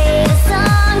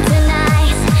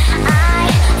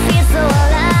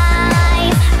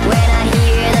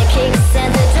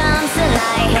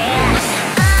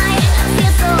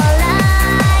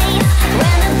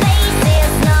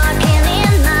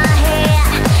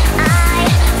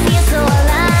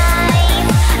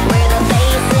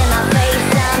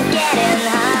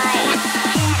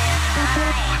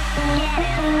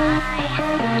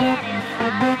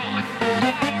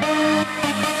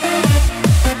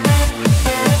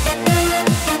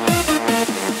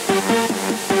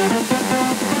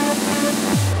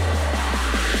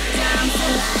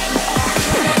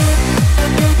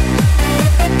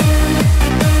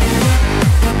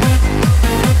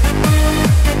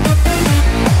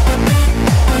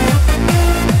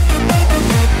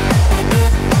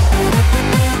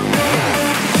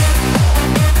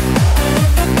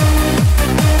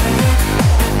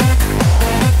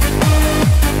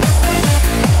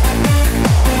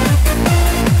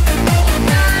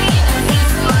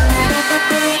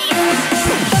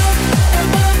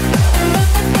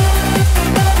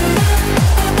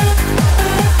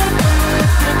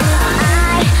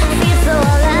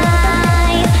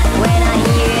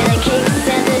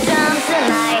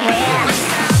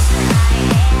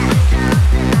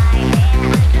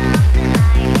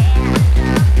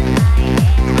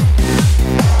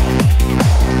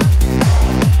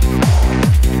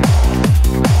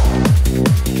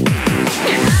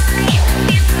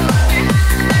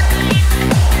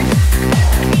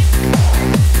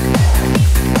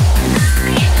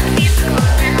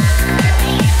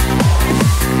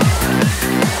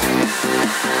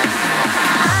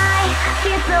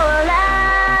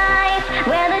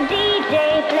 the DJ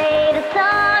played a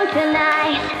song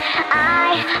tonight.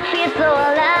 I feel so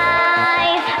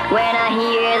alive when I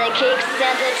hear the kicks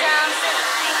and the drums in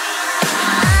my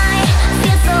head. I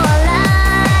feel so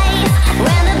alive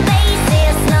when the bass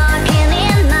is knocking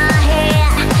in my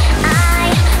head. I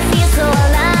feel so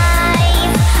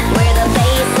alive with the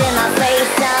bass in my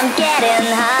face. I'm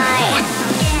getting high.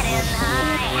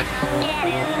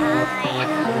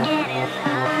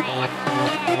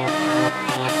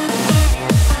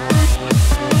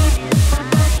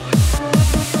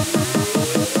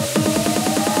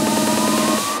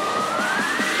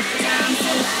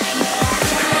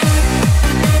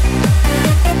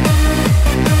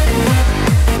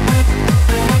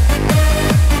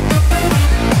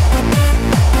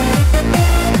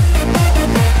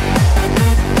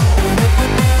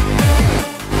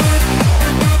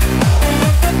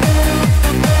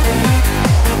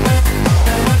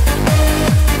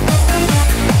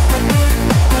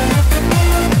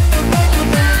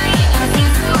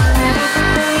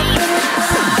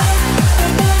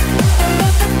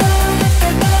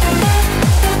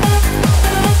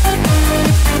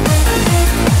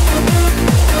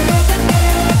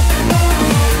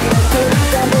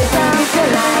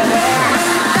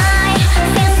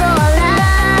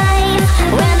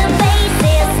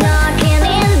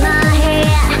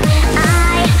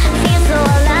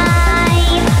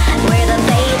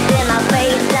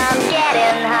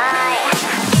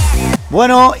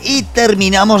 Bueno, y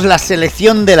terminamos la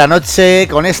selección de la noche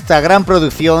con esta gran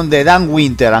producción de Dan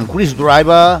Winter and Chris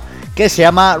Driver que se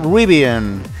llama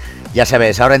Rivian. Ya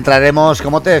sabes, ahora entraremos,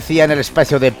 como te decía, en el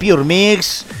espacio de Pure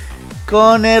Mix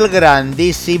con el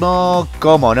grandísimo,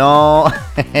 como no,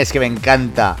 es que me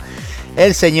encanta,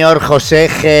 el señor José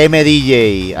GM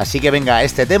DJ. Así que venga,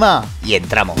 este tema y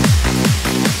entramos.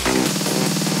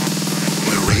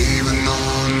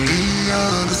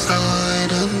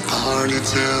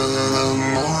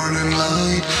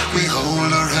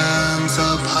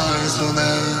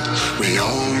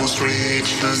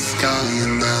 Reach the sky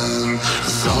and then the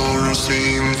sorrow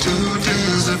seemed to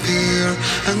disappear,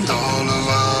 and all of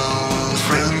our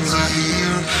friends are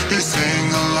here. They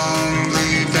sing along,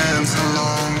 they dance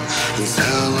along, and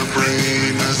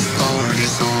celebrate this party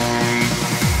song.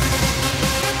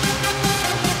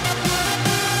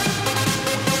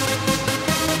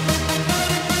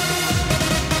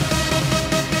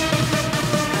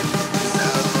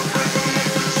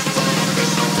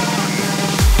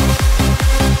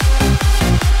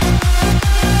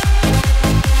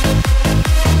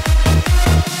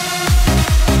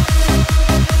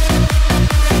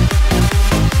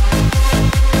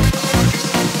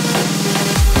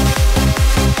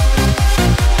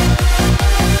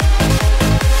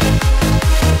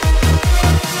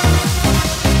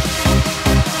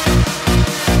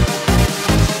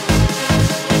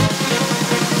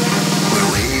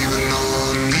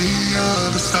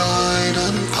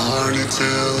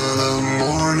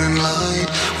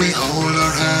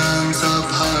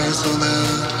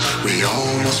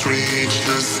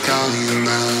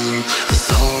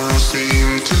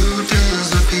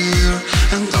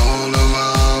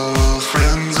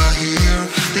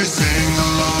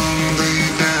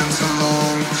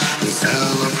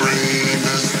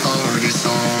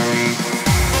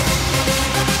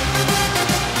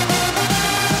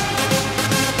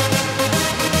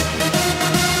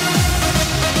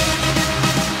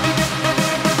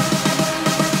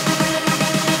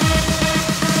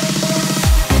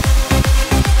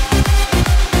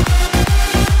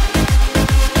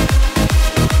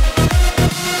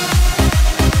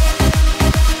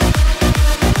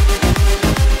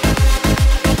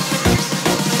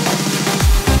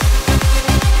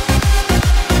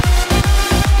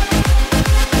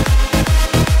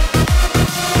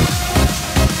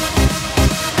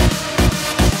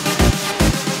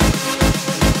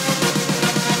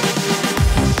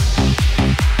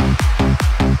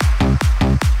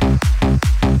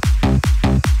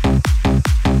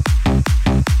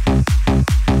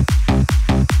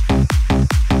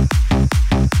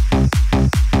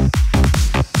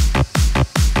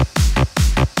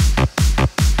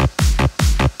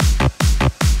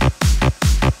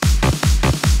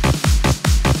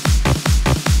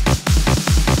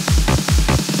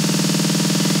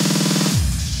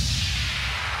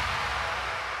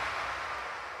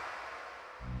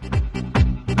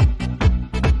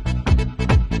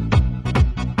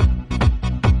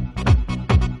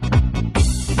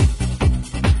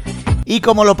 Y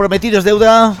como lo prometido es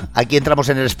deuda, aquí entramos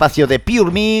en el espacio de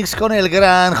Pure Mix con el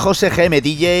gran José GM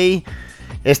DJ,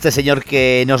 este señor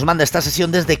que nos manda esta sesión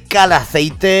desde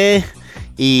Calaceite,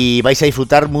 y vais a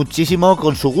disfrutar muchísimo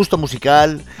con su gusto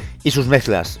musical y sus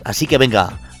mezclas. Así que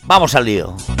venga, vamos al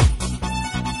lío.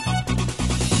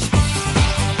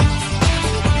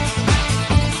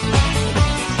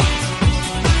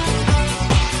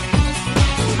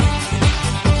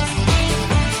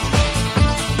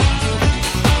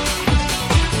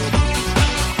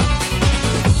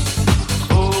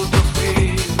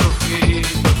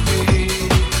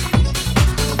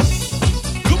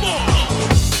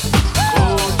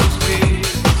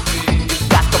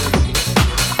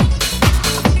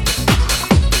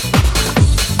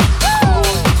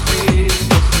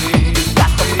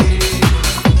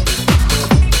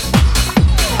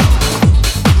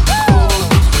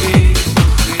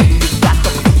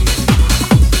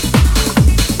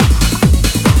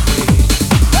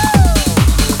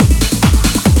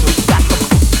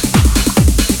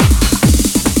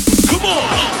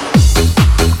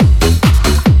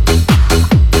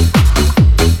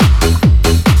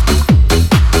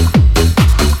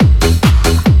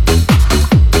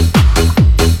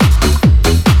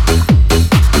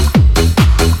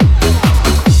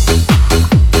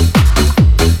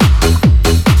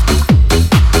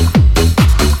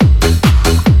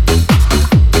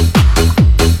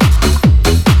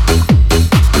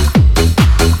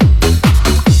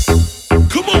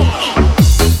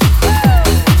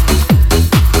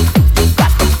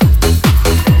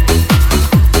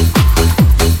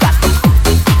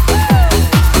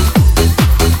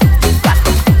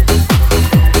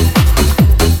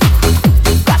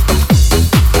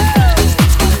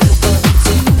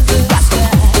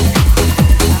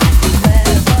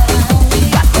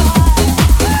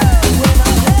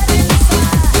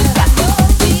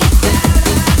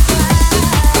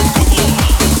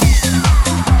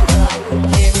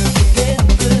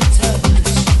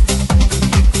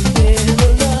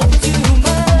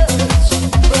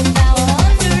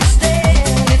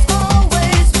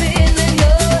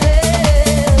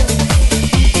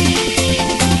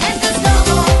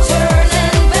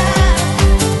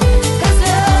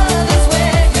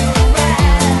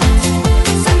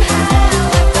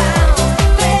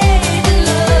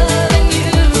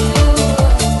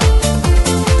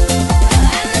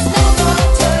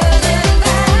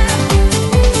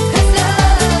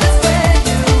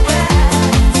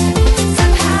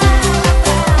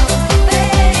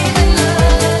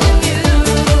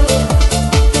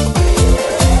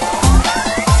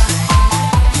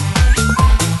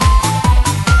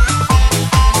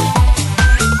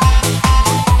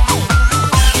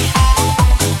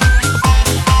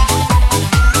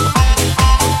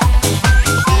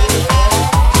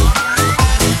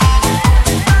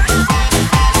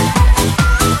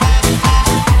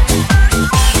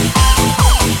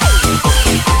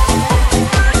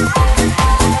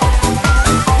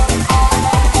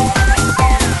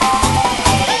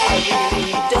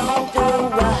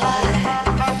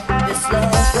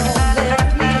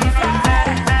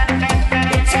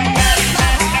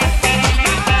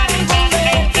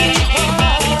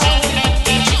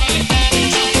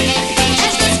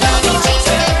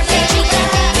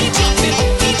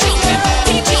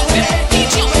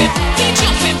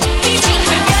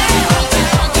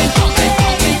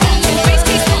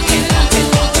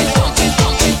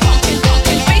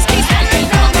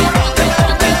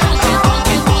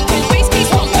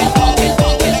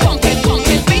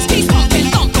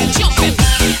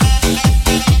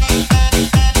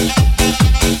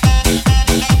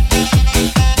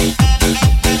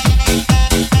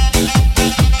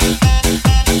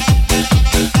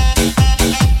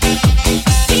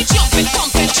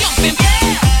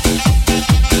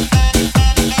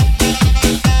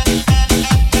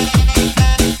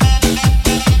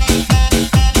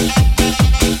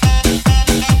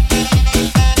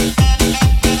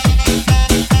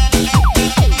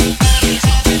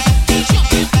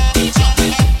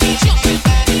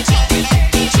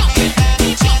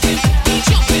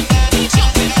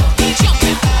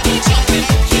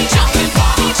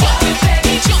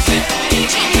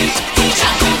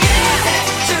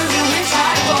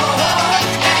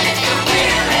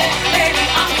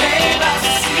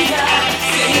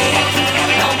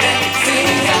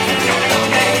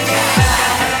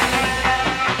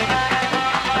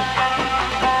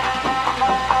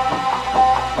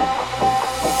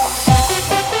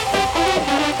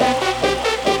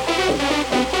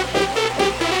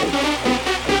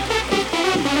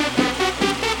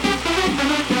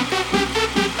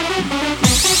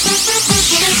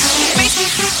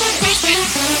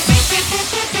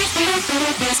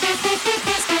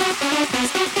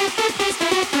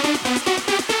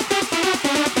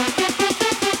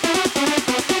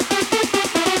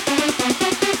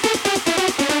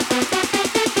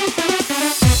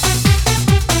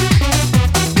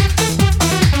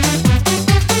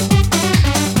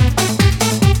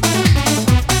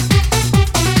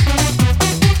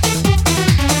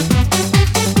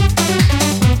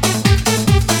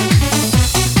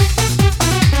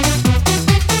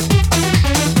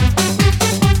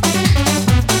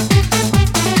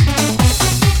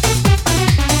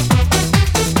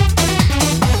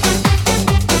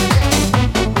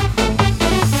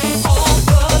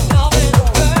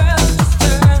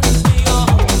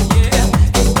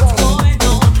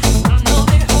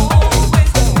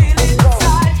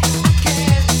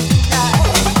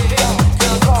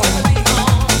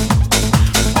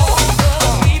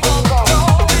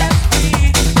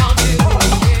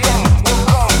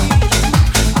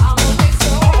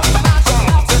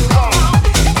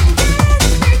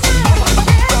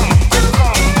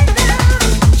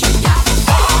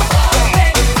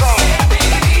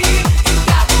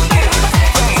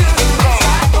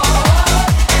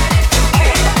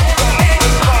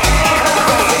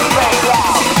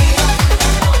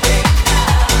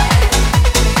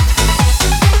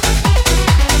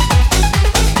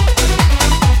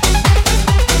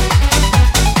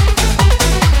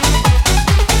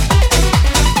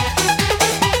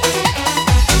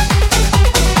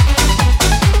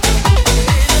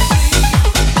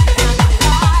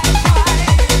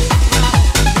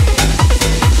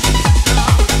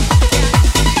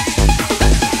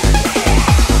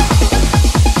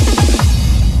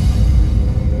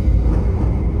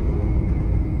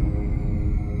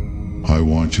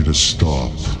 want you to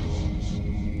stop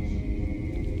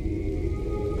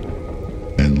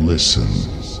and listen.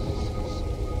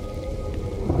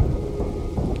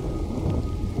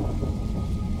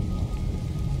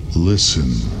 Listen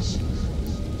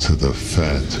to the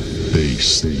fat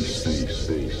bass.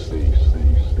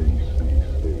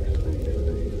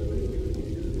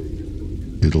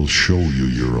 It'll show you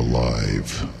you're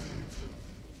alive.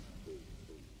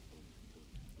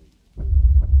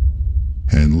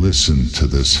 And listen to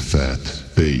this fat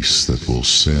bass that will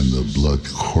send the blood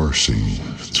coursing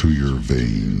through your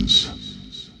veins.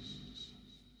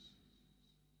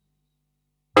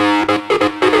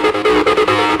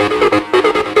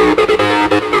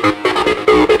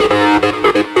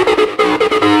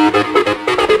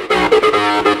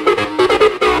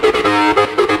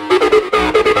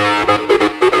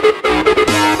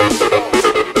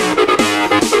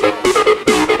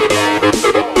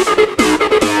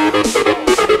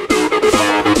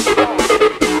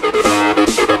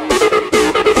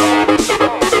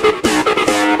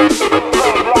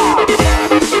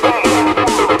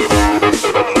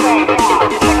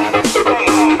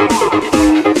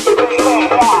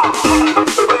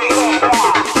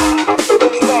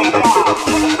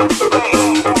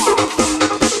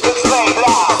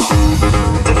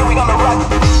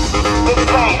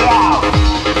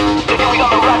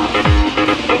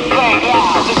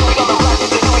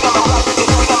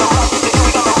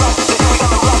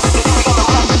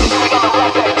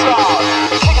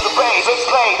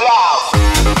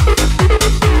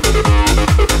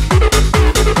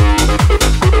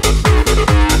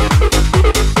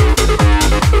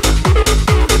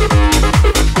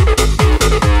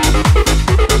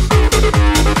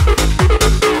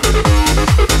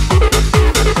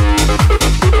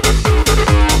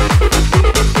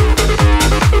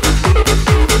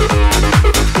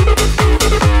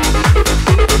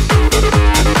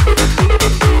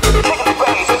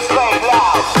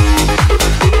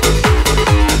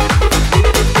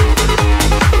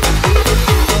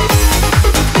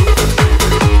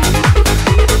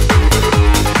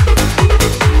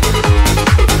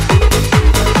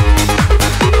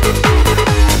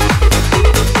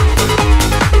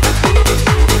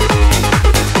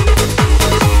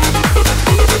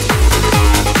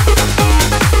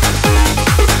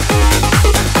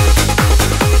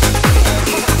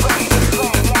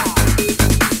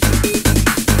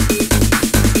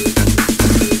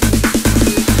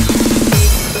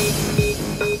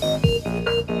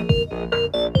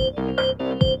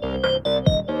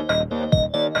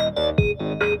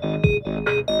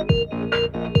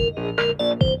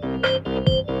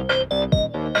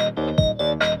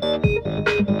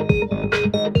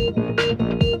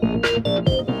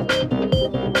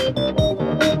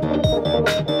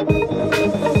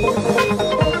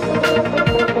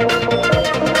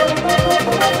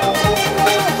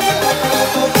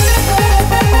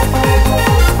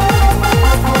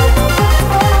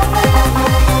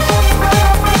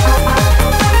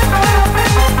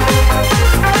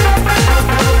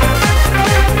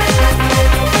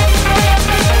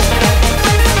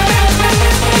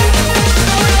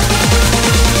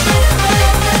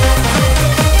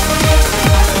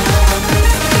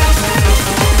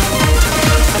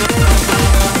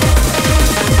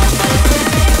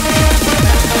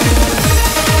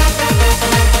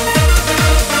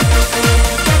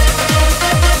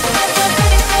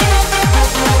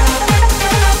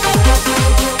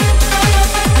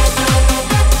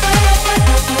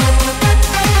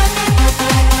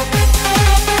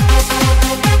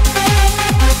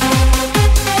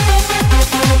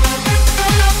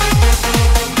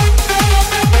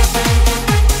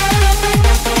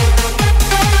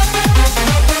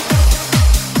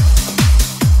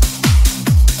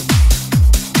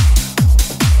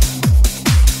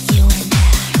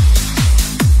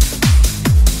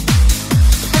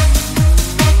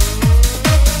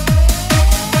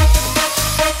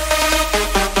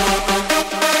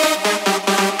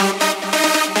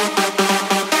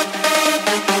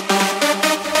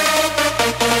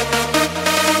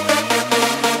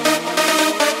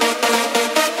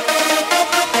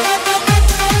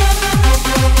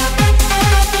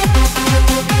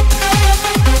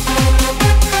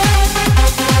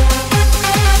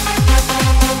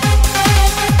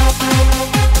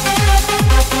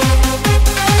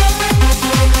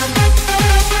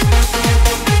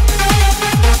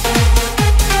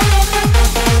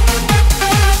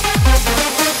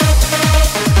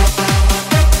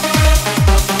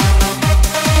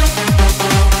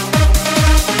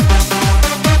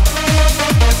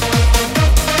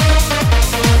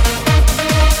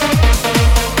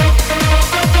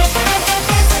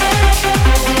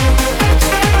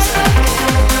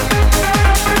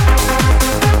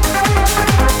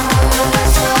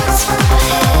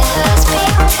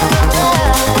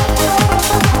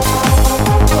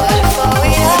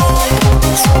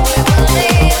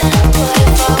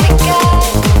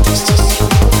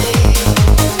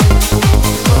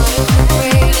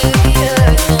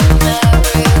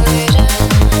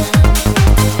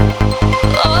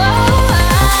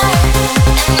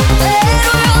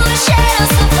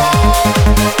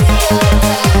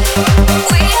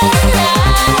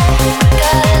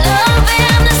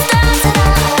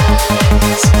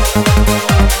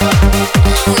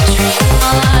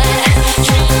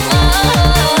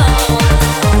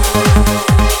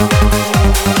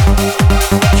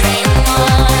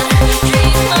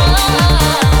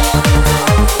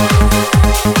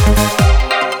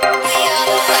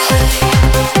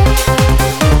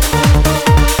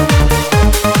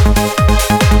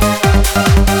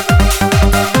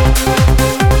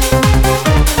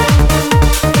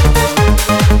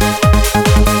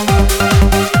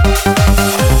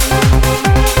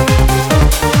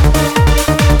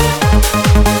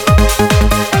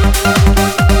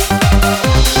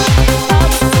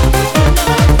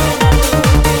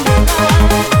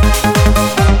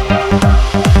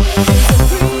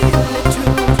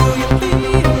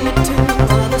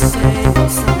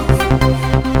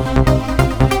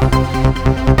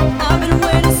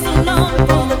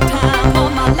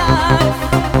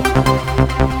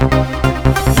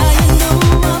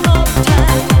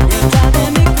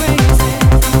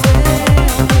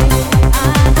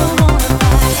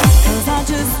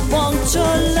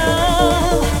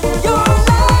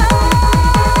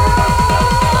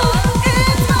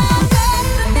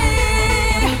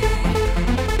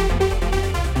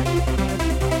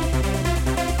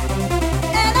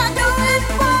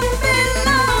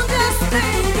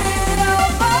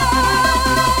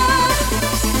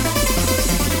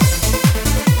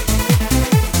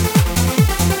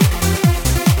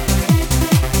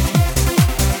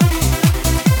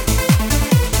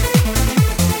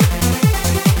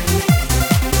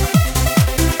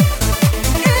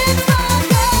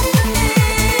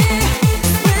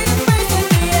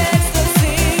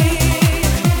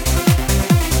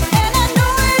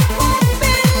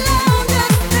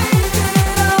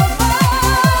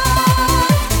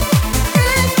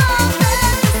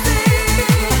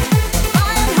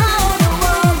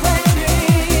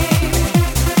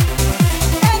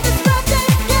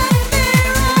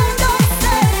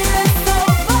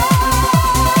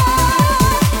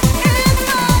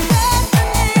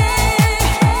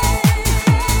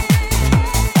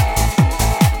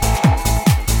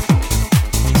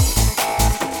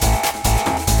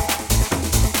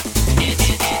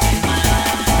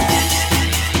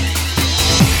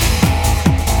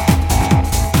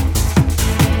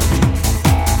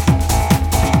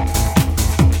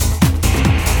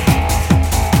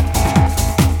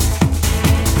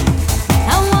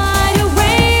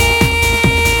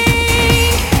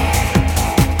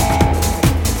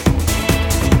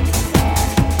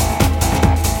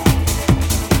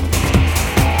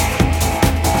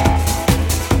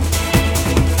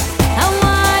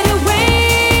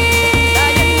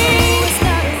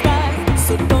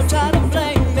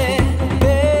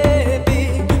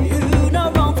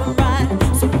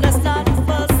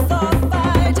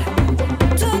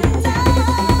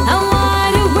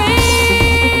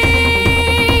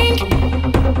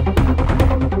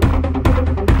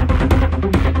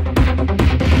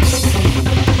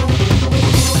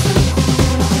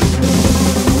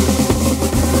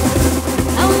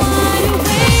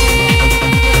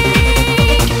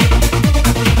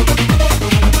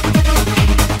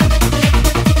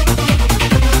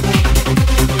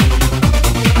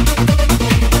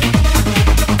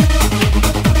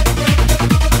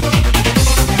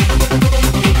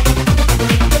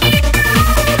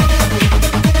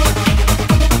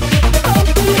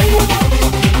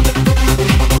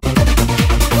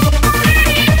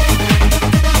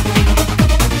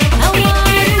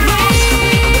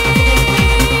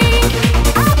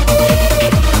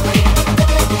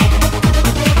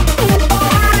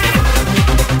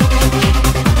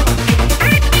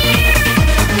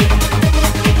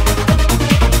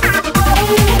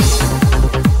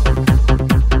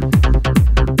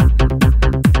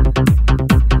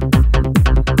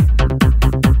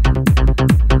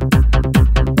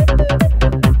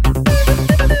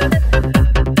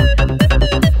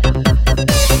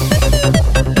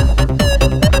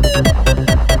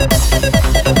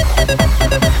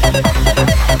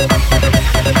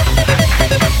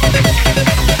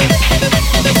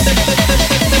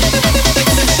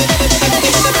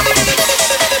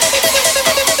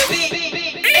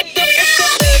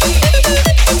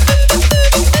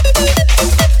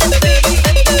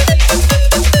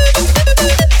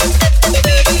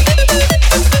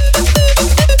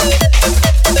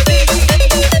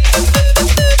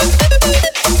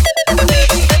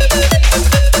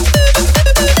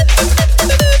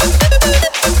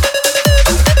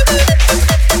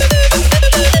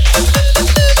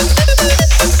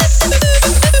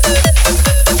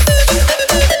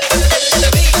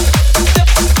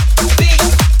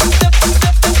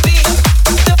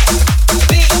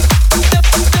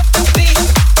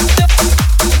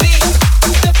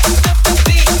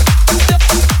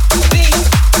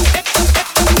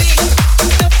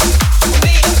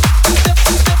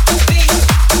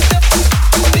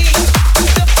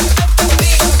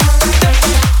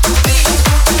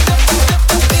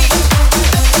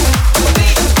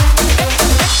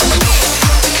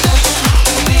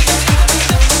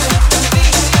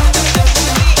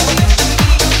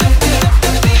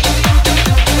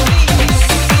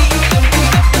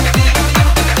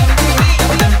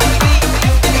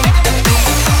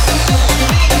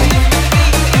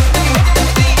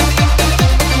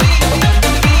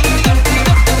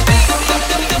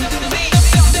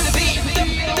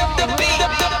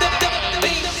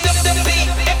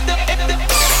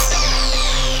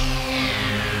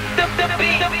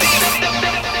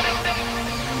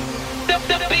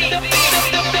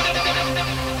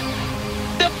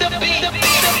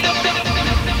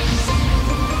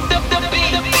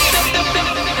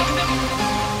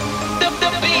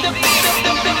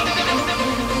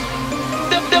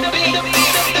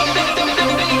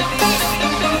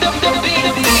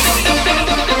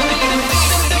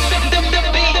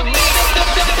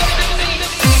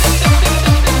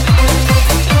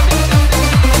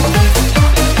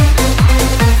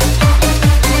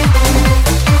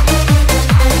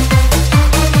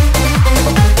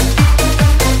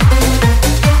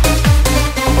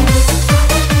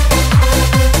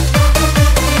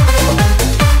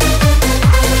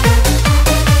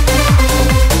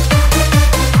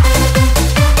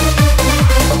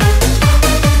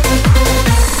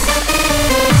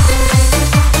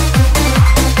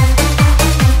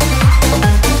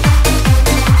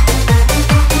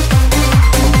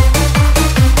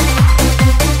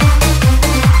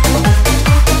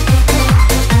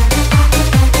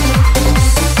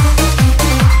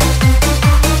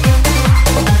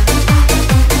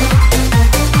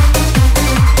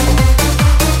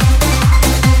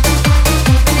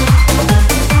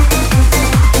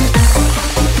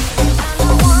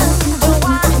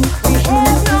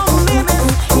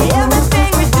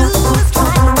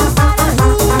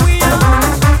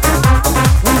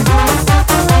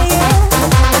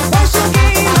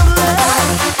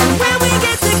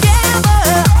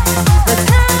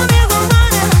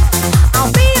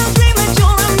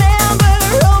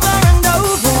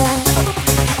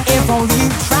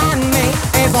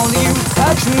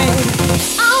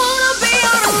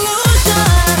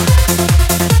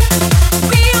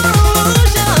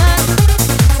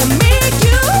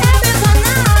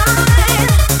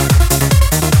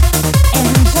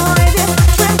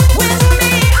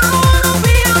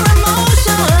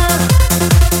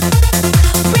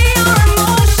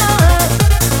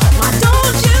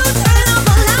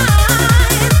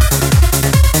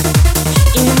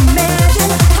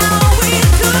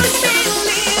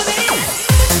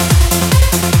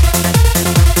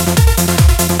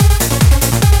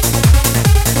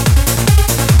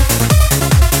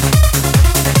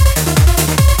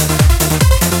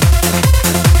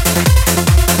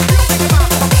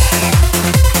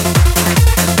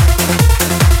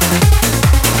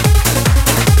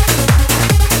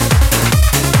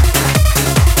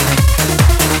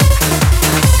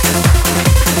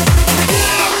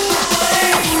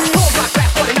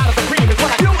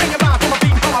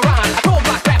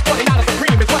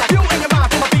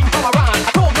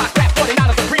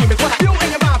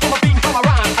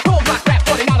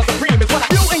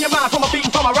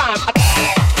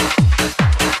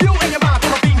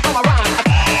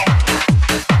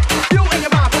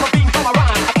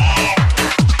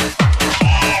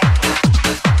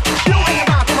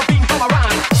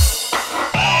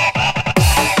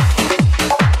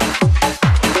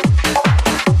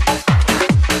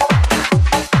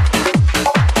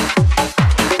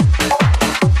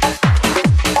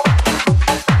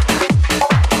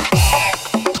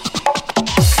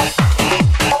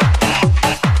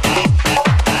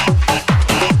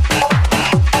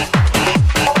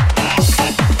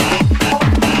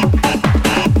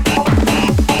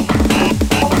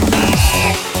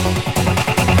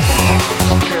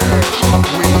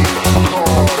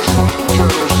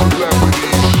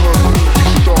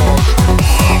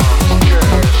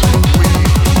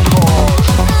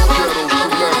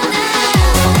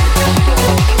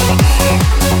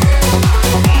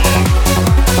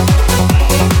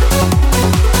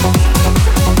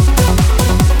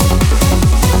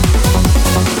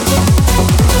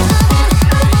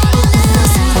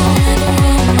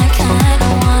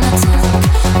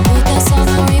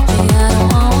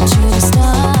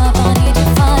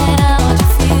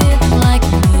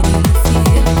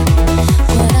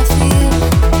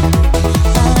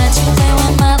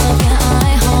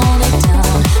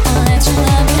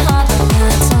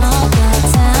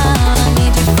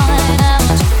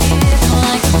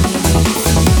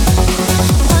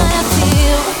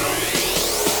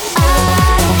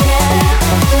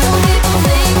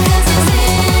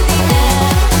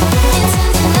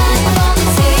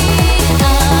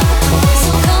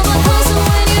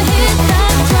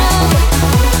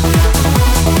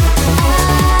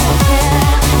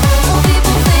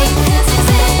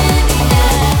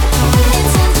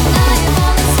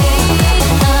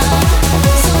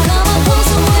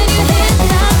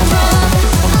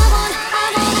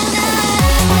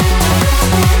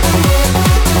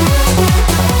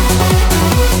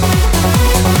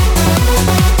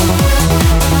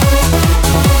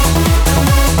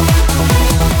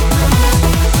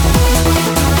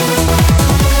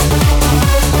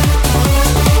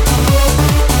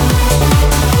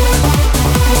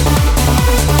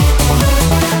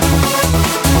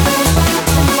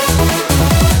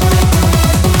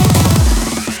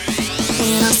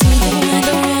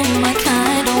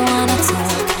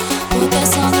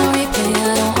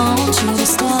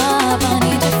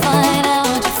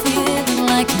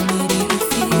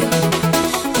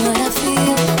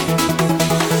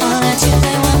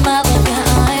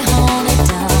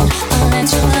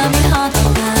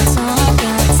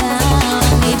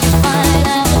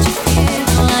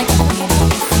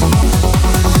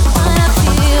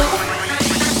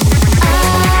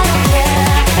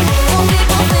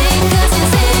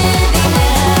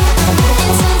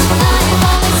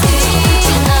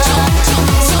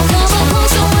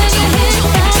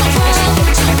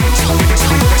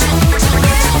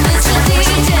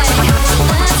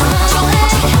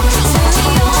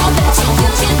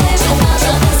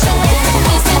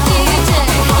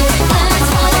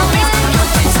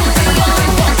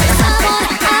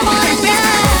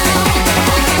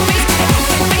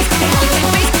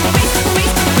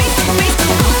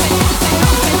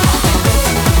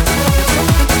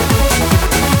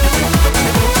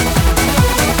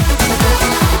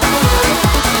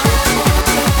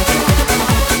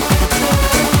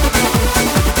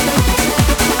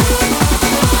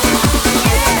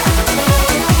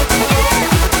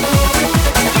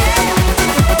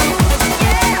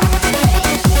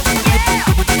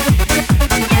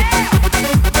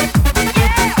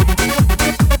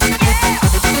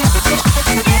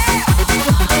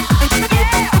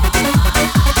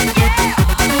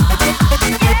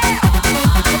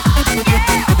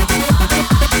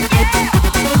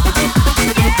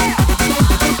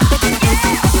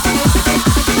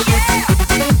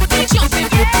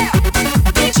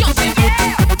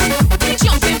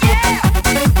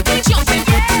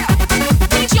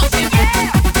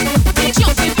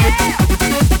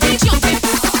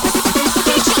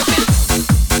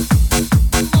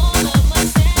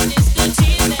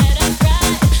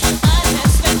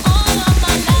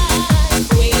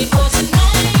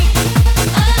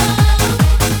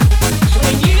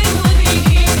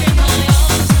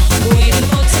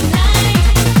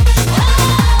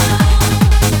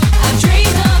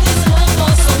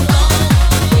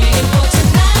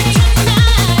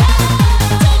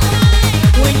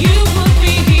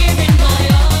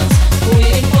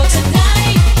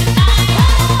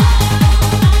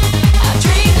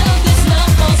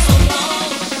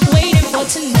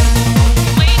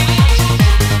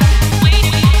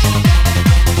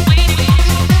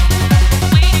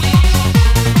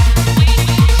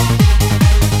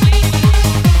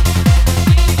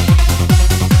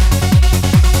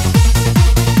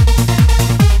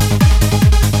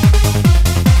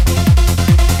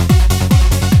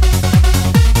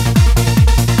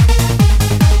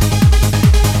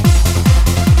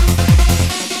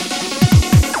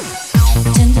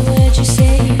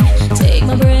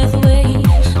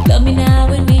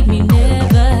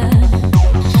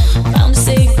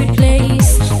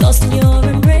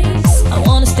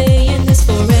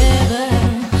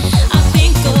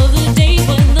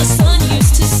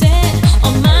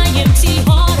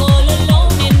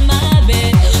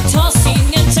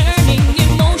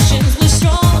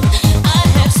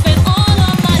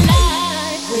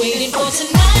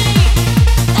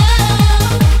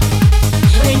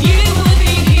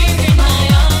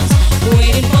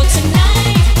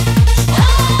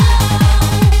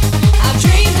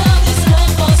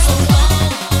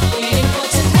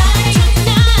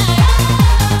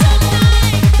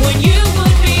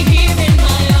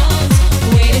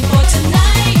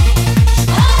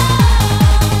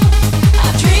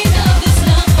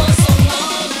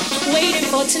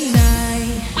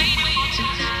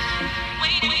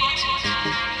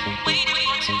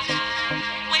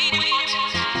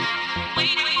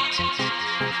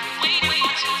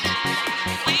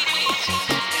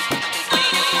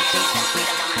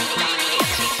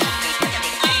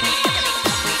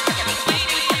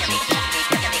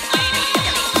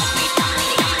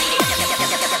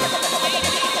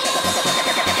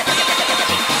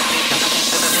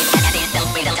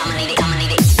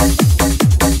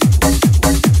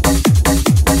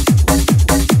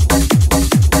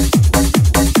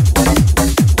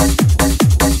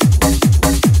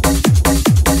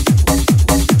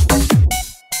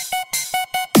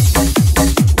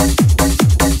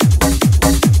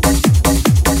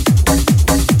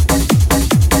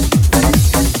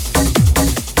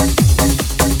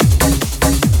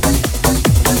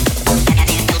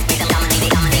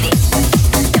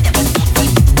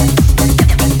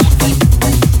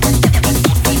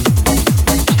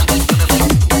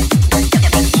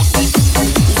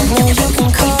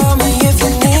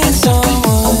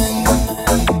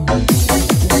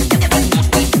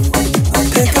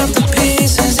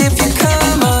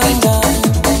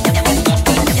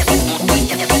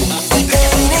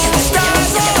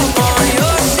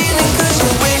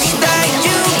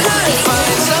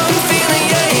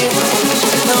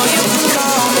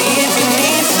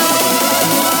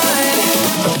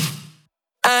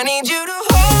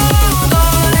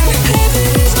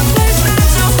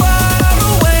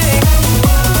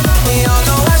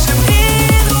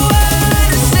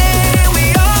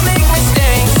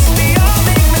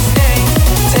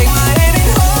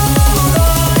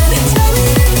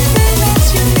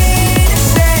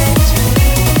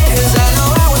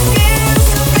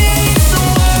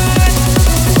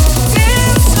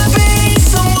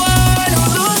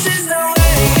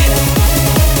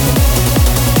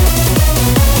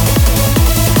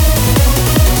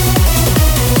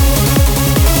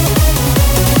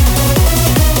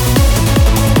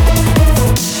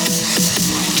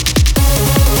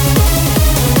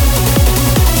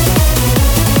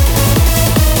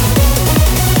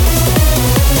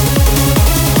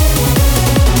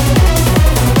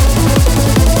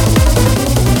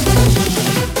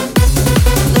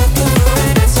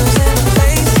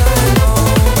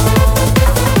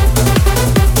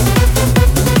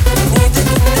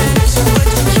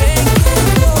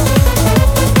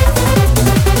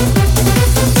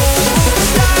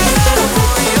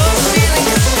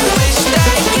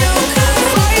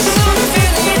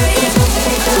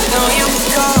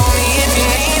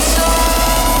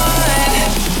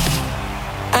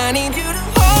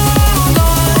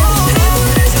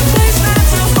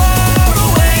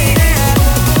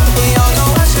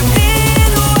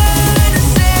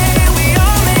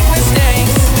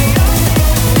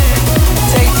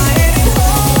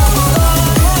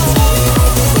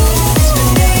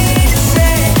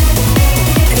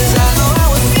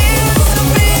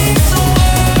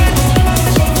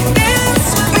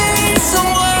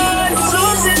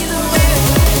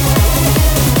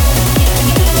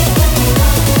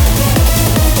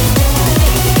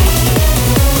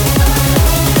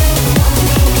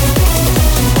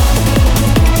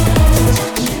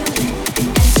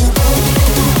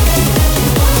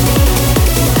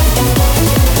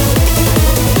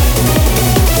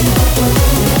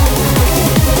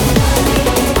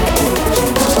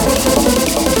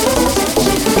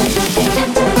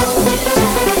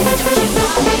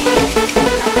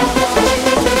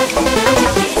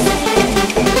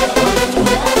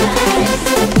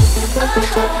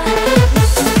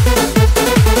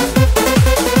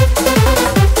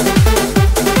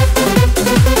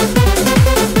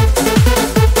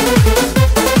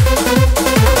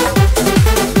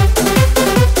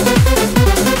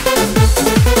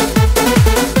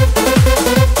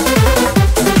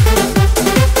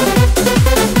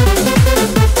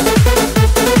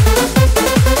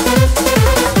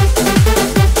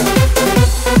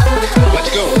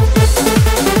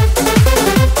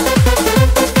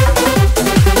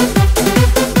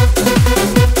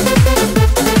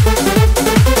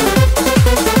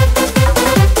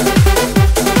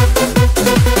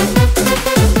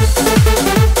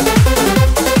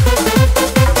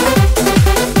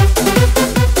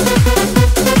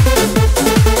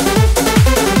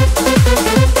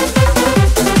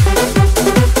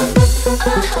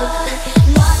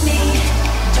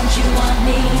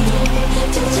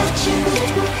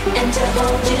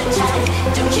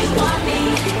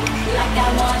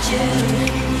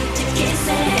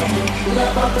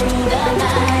 love all through the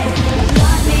night.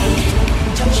 Want me?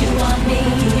 Don't you want me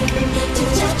to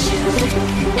touch you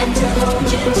and to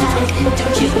hold you tight?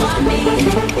 Don't you want me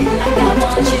like I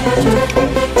want you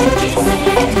to kiss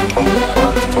it, love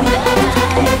all through the night?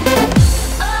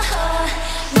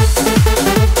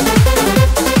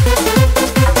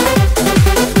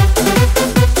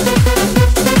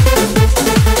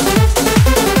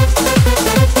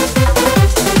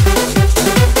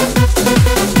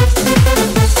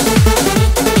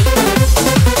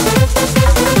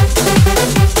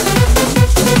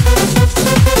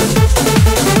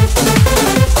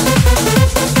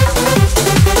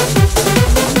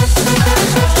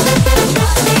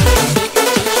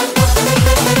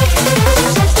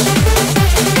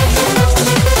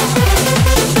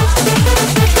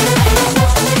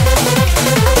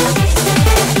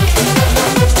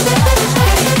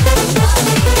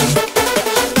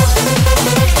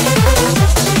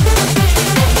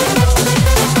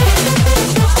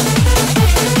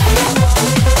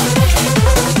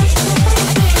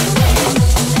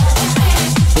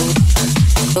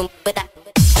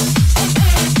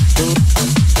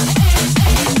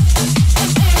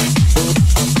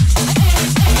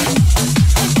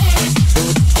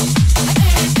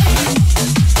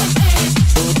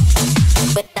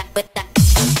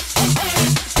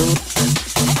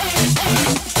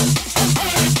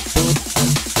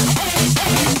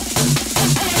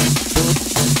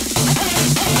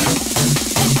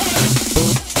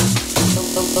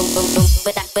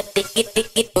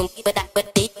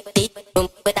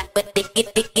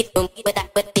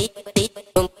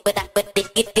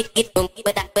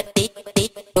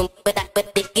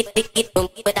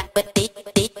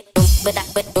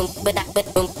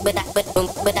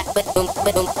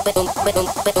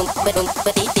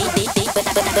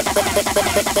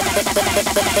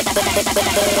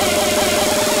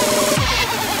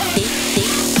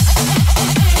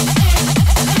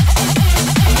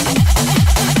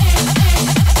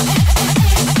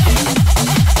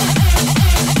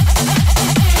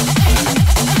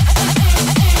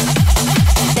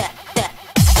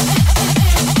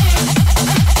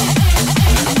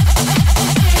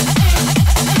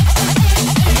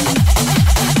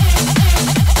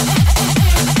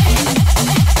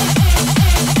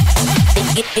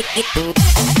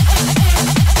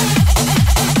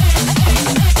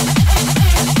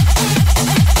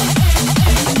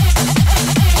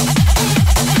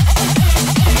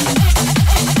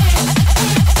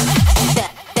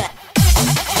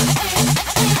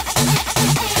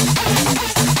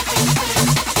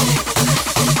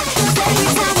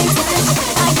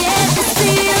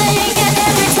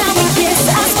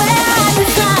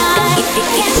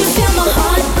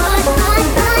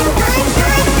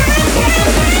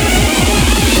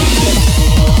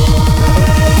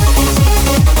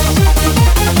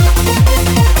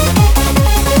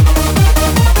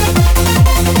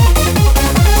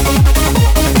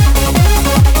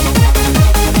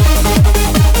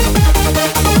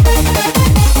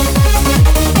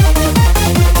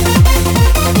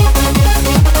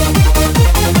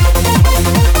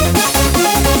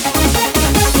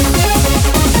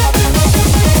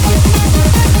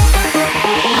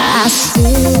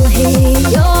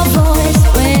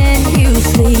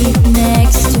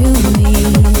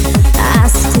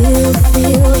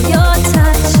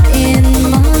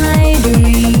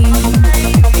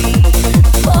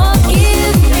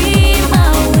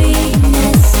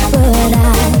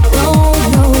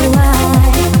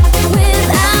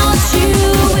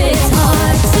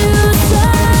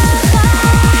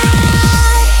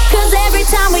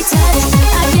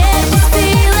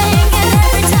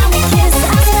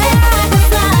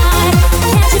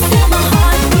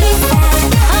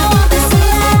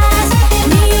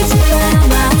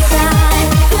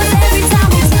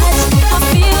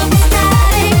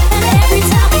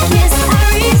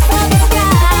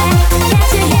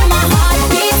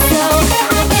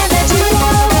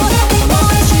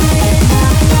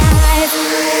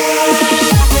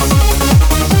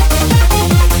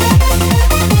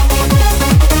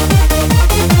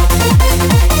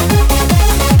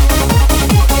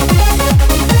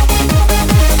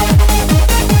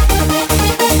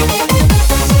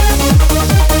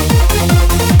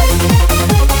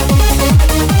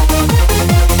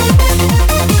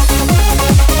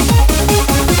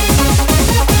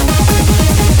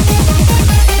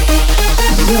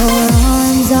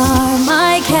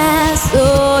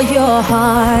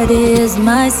 is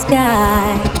my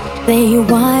sky. They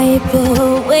wipe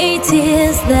away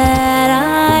tears that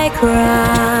I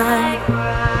cry.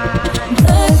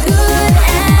 The good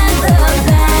and the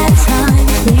bad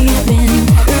times, we've been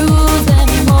through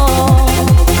them all.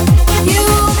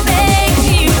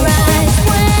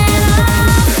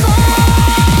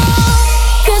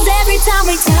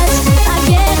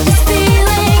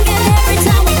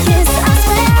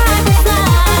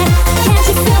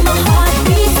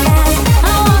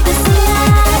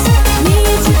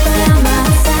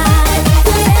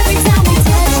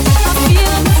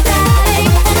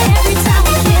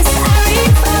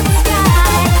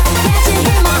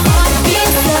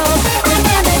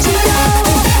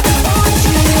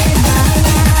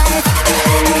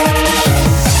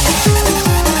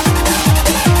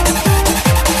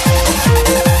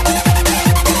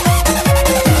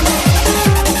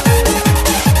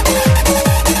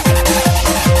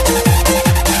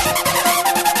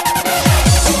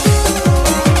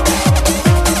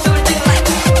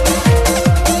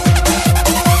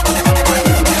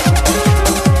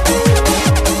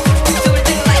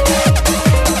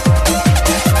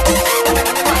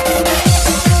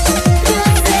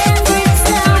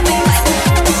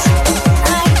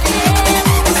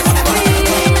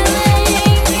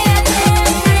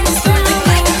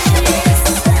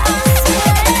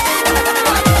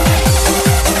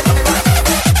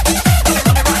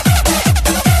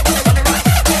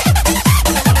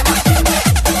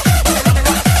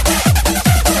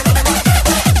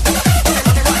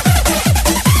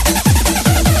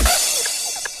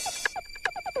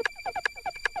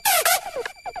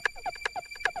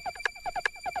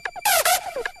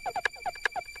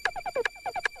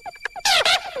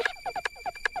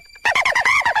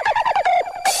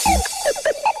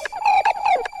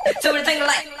 everything to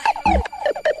light.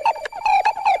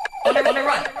 On the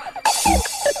run.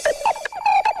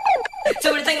 So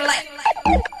everything to light.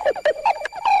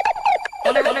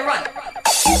 On the run.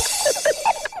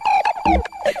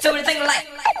 So everything to light.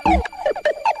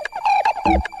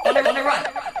 On the run.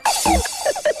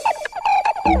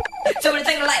 So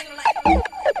everything to light.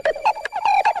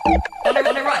 On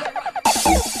the run.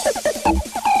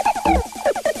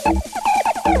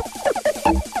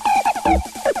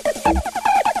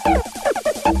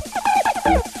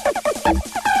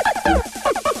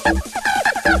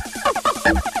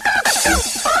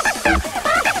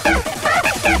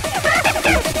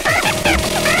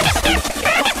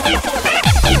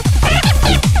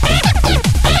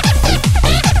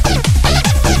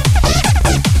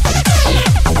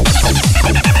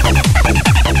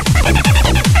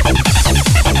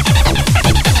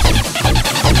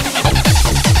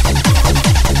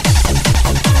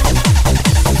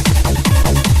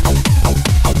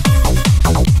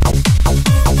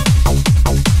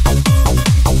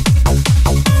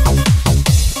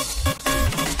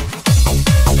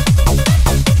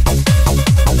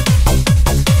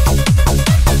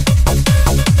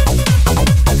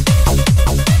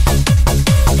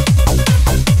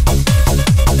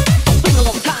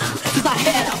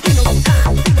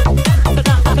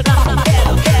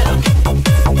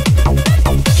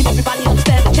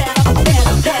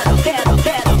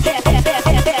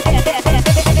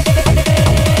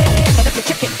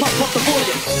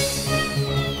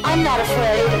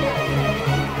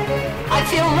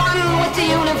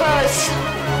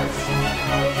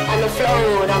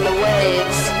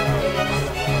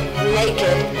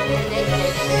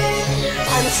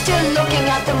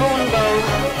 Without your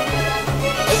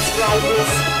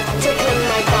love,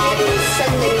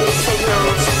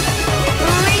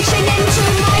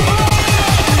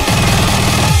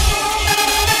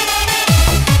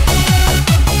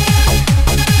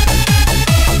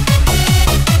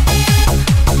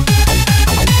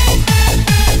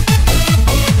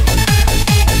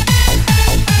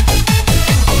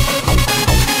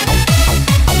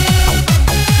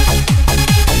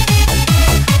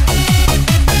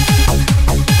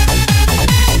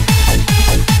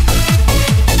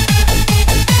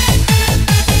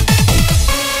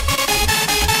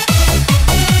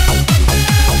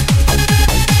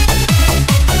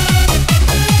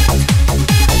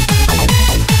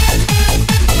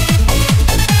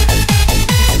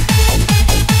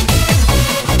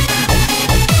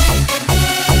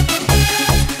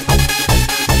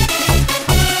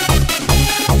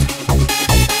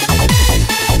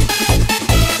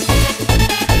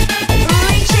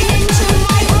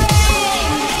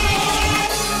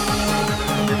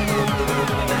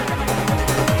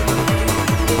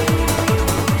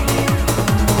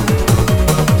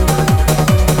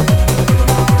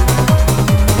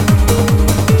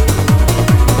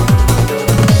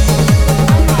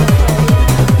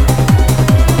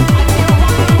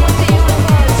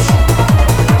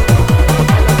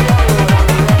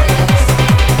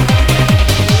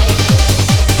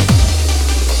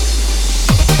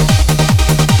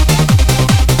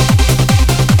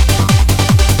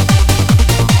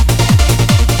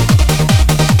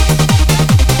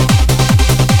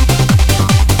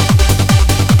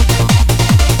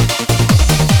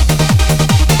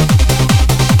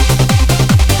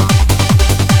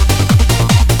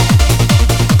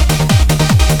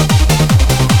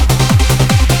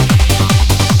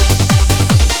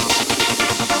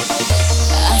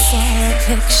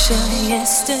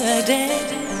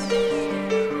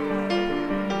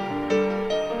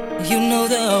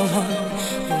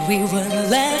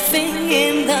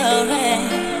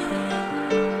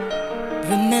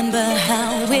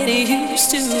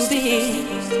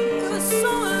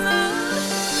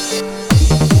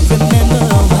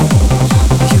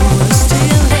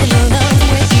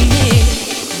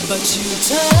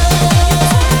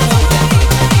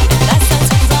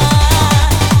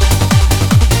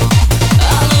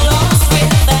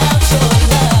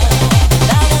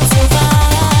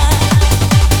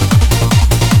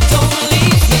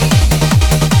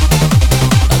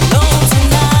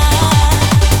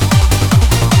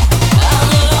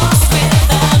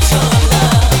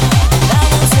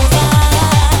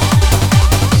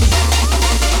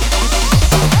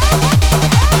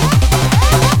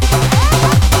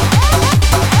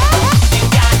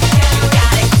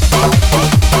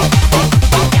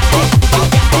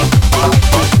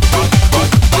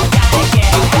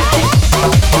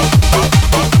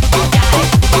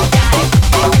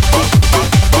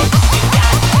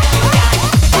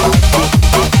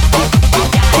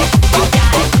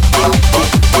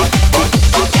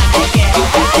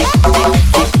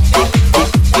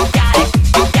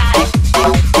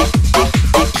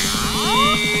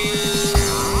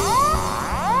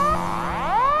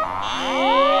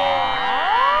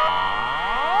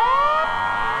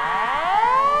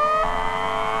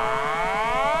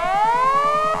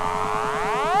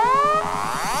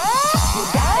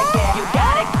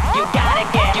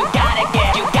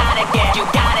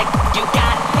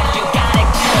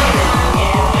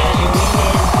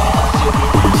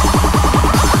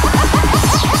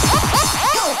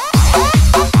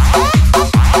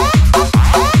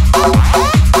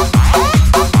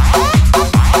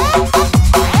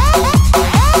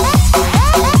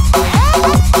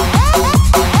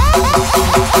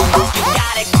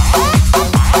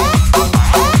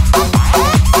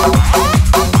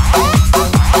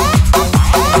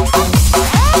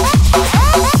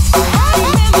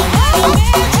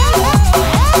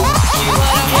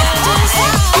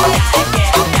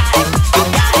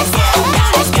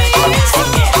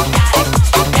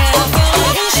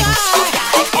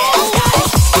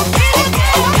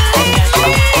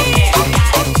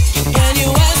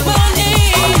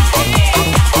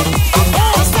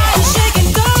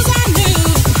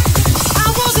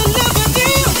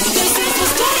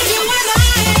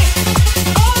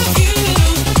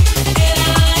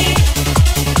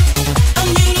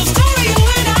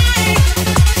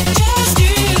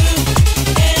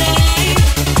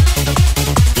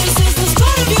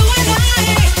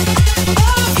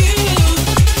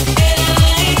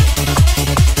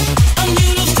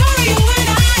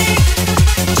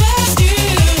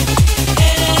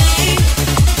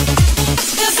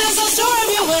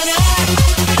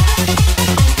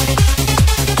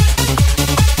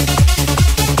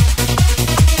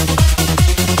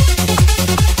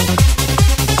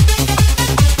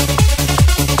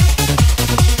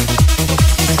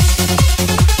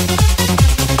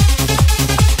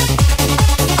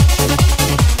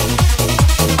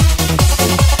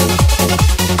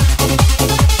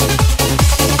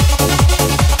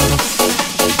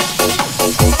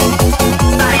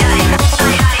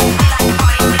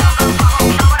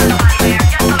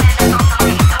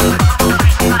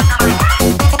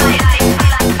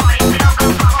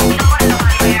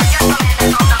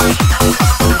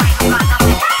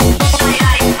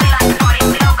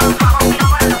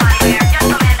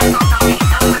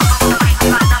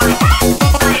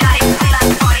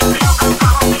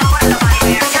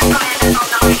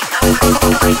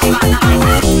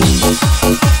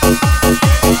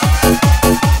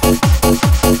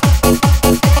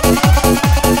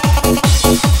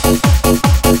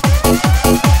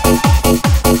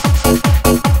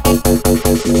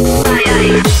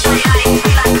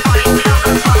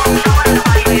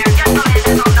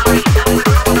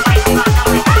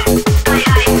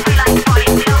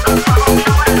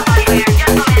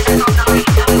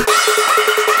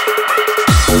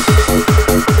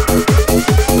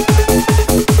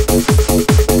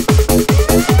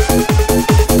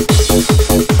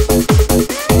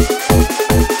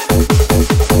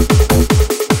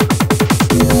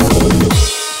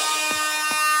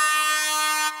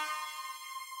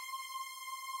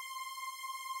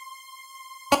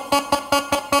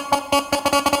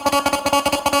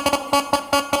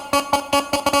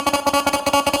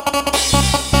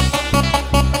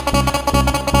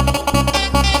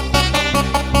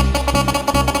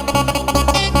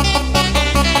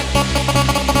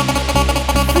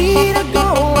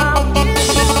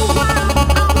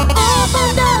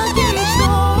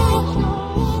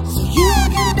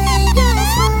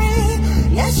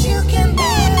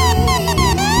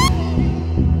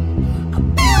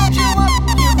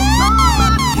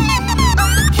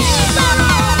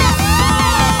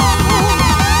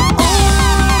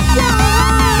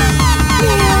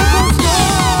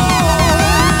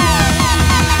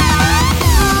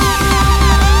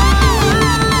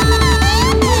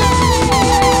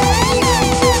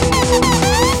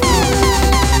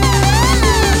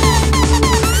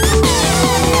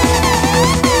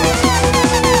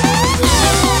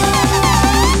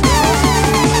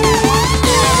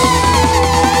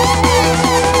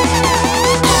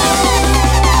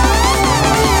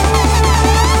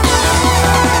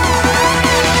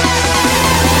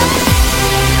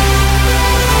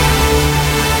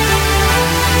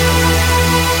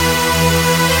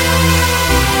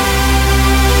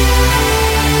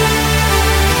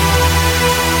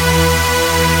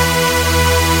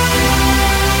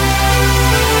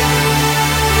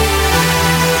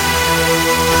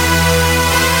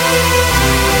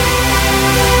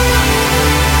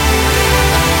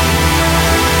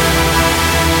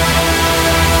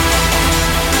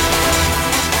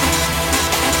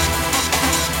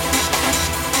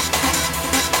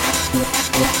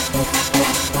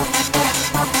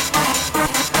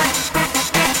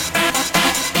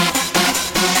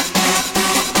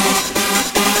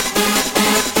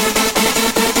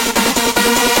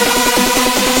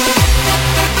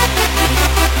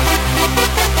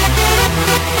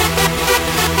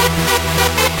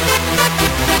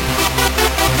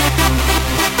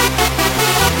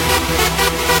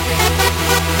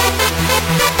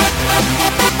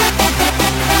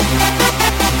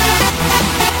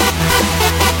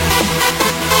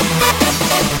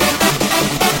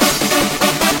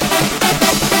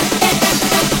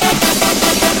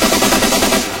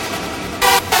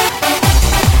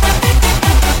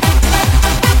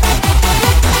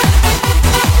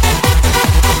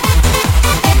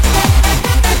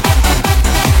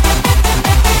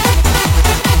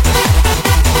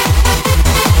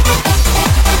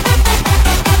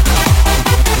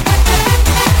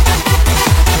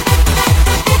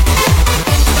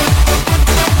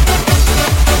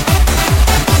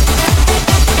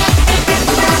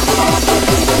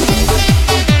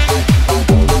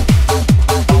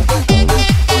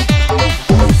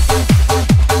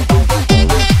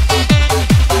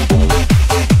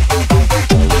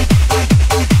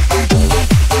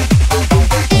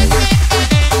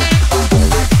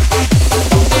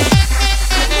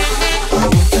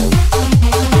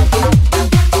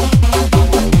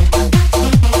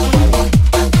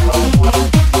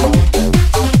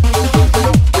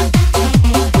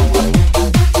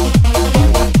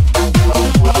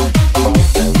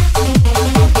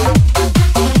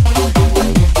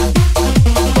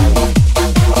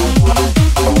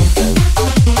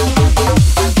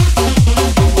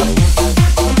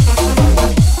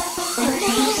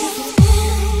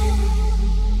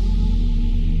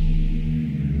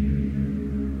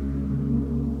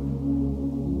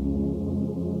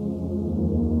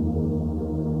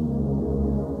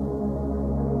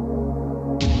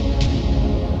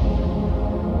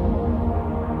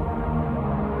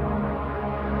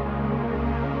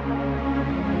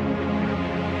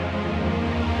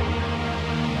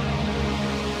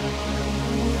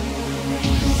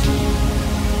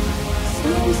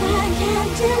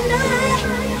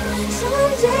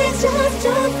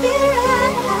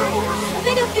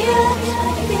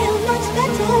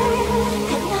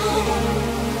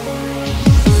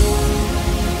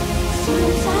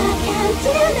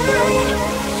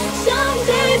 Some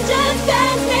days just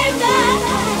pass me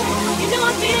by. You know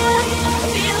I'm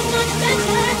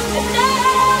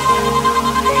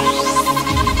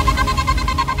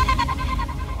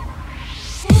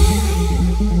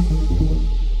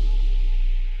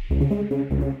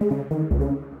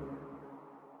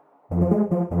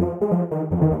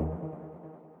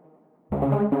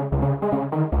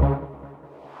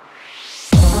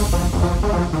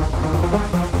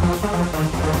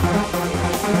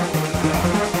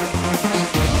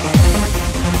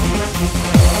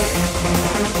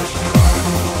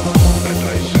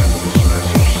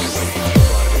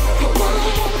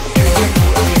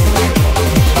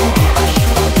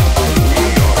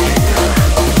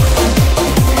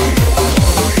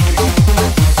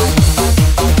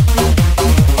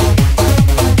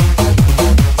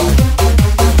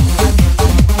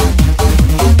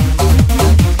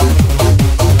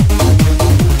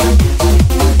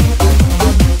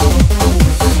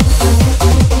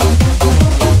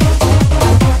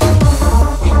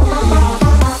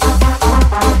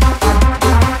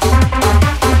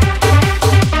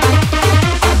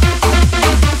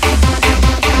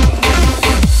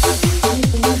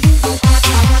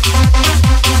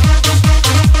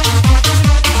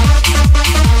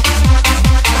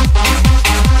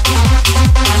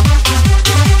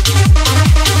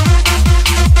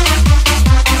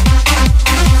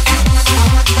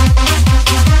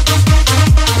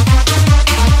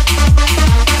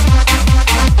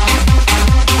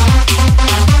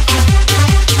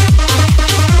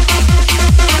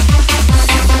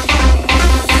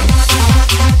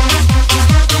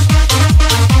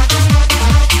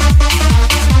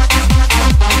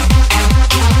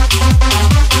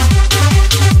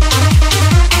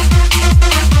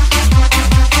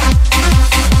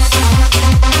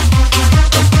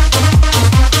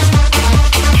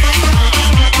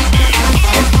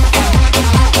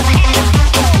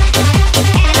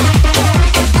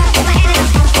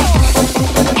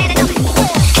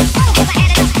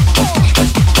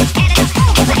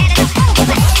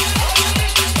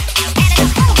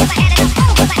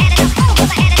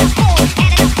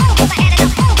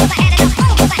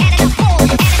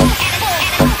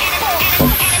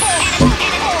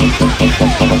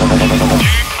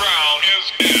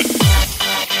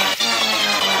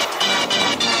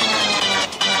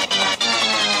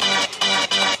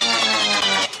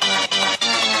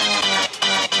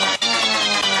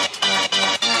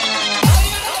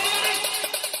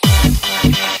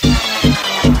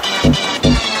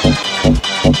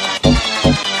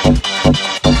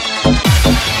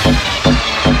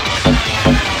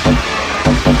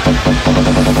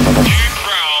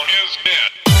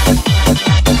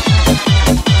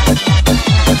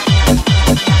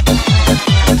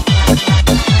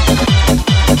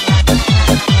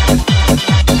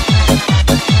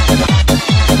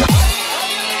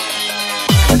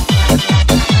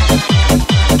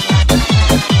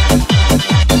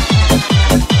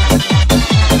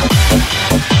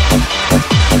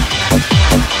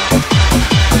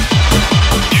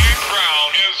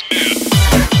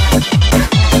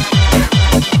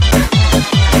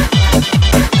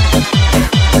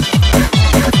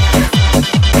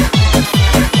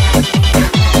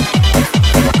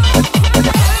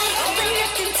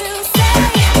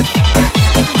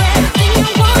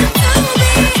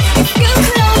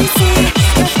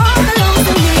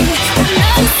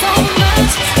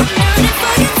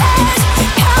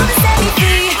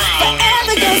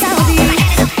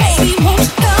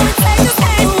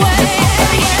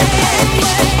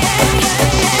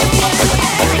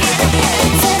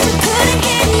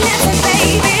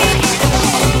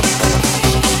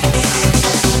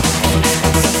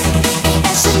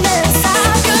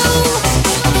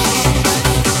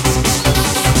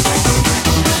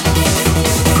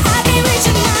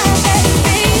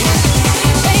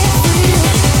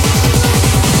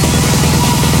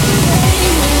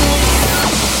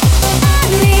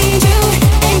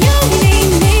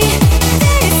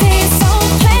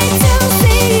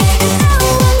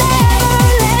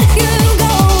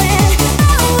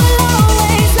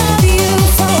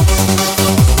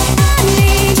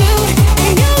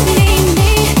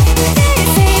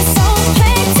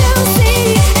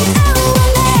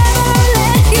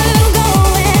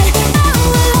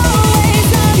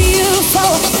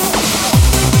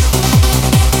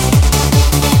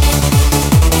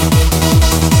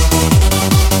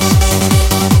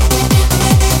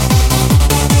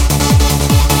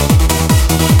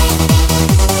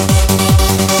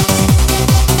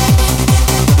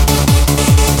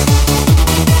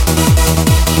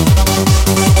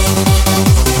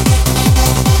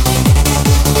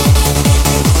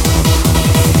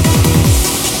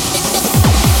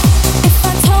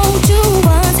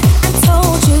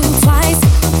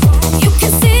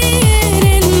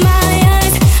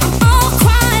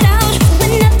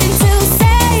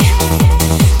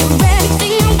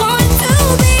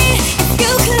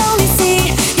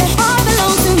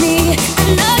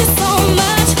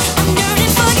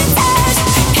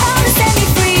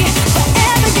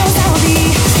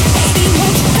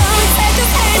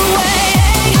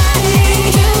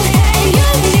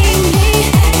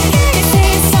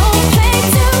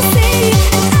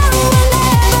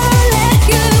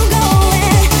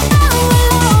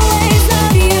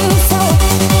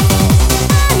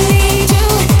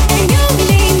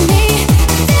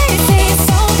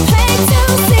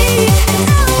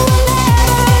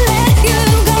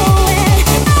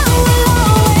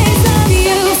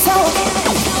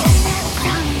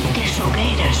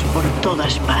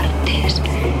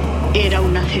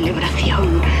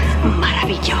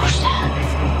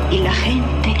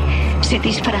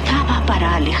disfrazaba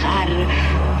para alejar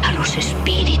a los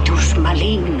espíritus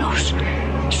malignos,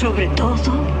 sobre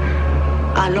todo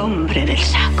al hombre del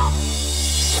saco.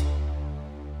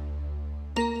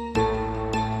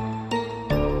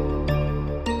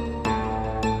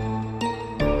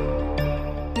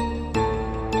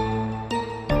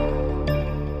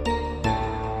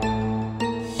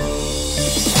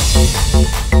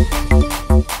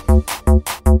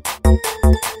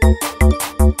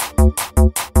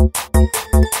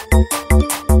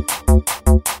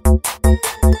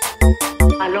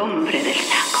 Al hombre del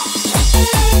saco.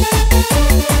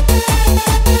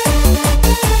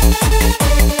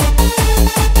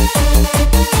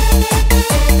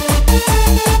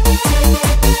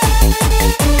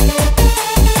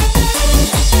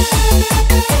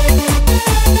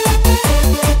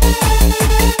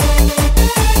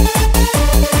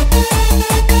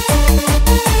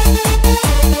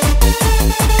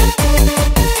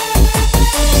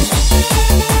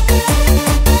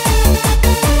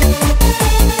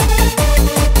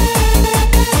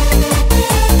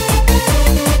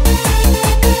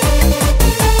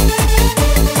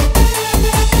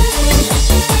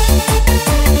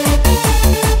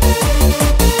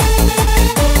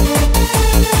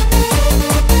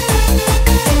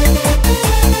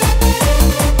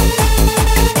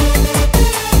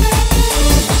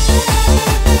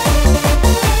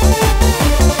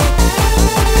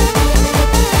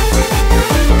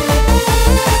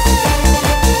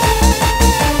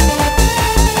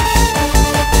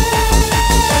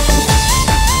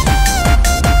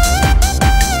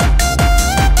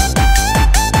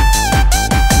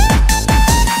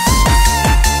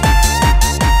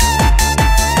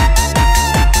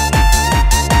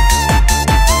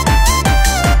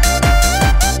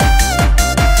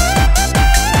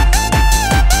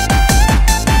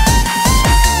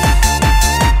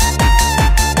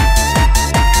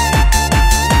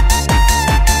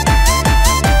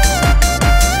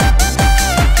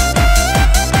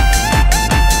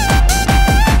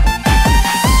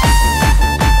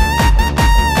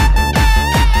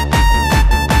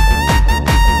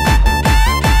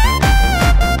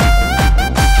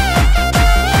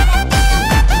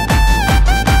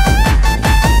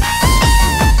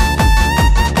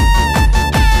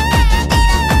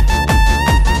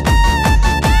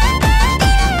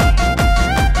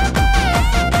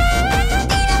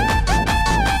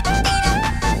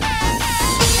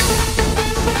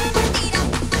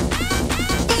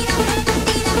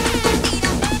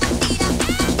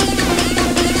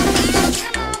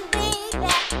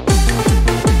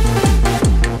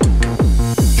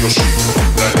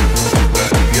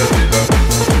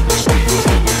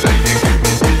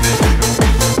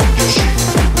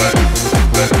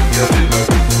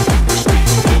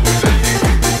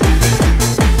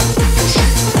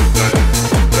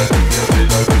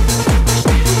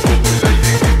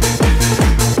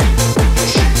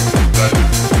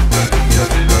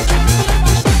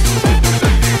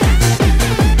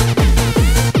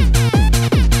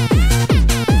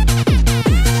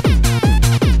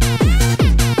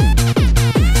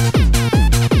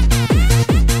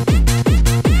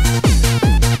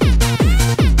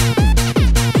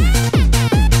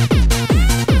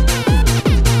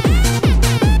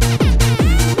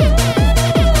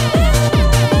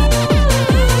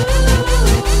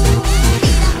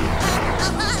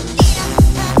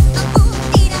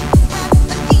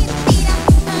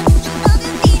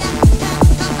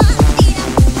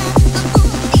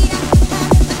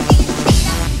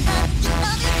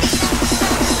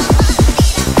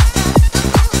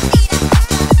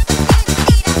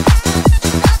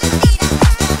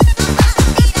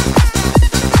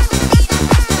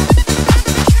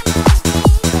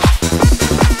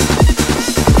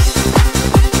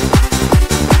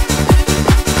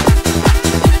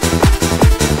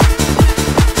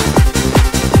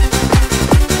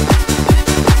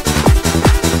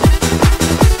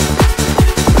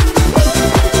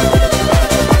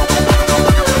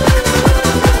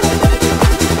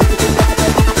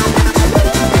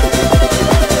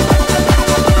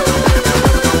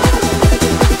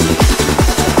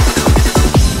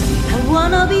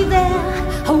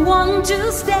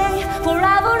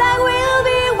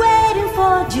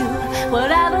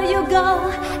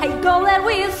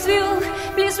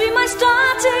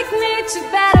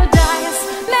 Start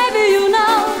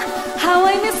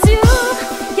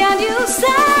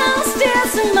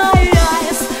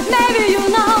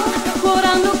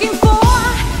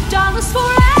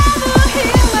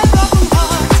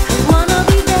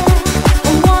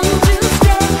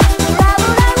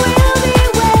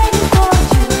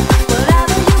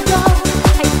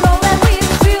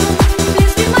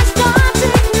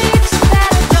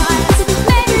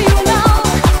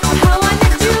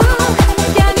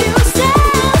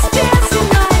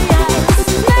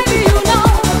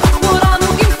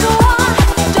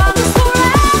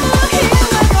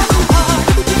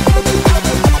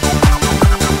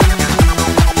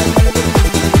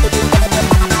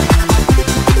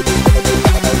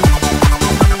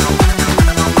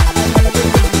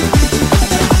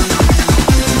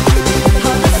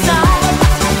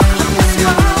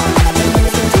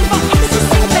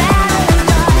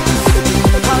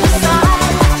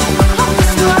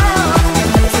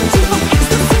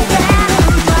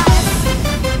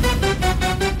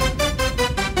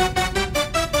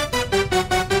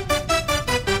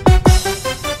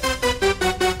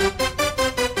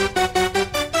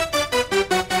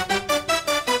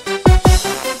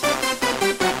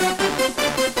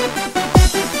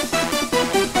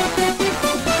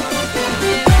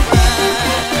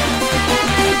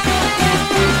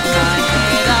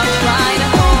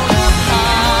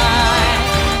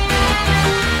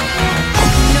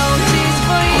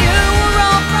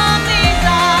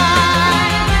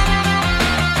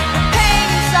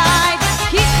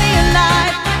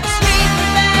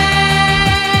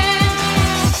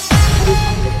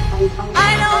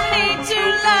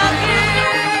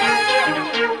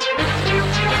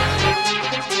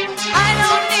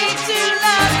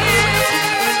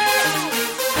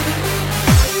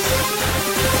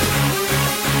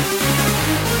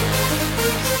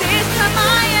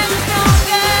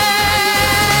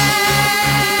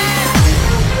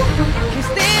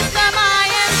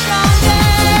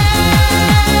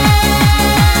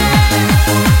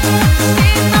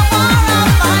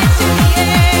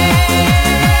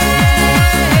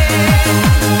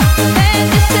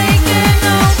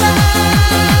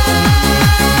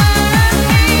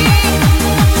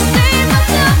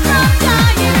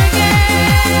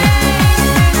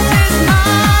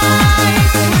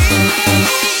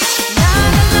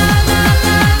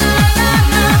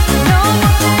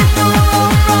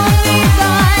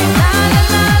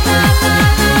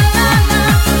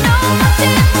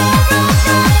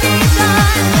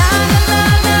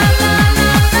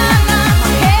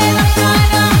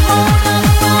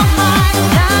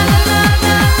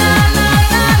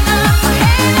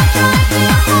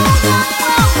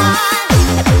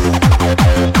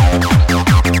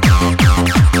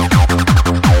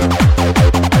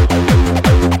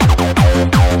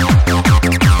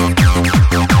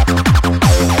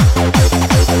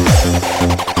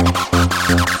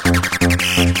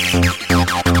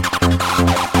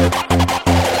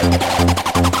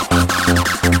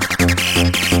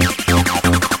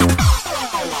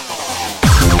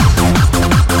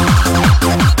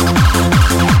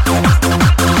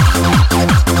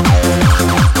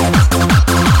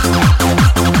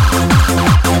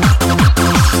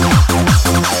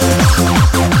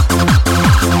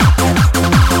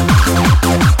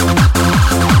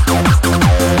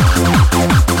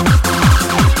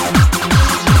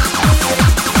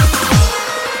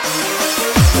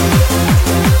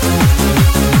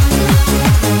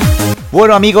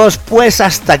Bueno amigos, pues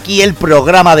hasta aquí el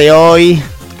programa de hoy.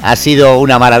 Ha sido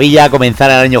una maravilla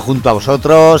comenzar el año junto a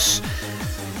vosotros.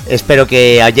 Espero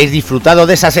que hayáis disfrutado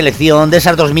de esa selección, de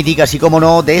esas dos míticas y, como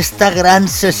no, de esta gran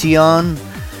sesión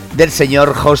del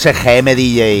señor José GM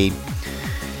DJ.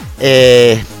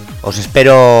 Os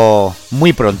espero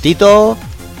muy prontito.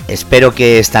 Espero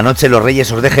que esta noche los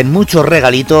Reyes os dejen muchos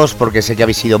regalitos, porque sé que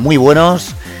habéis sido muy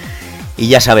buenos. Y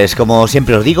ya sabes, como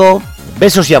siempre os digo,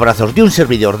 besos y abrazos de un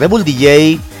servidor de Bull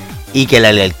DJ, y que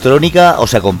la electrónica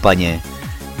os acompañe.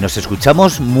 Nos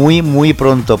escuchamos muy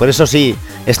pronto, pero eso sí,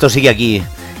 esto sigue aquí,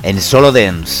 en Solo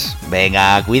Dance.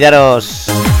 Venga, cuidaros.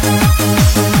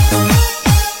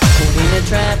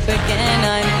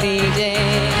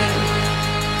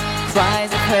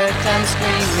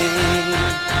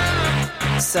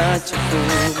 Such a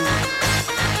fool.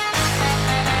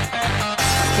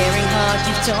 Caring heart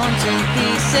you've torn to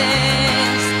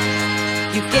pieces.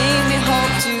 You gave me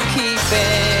hope to keep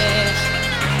it,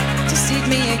 to seek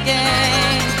me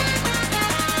again.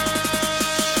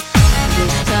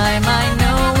 This time I know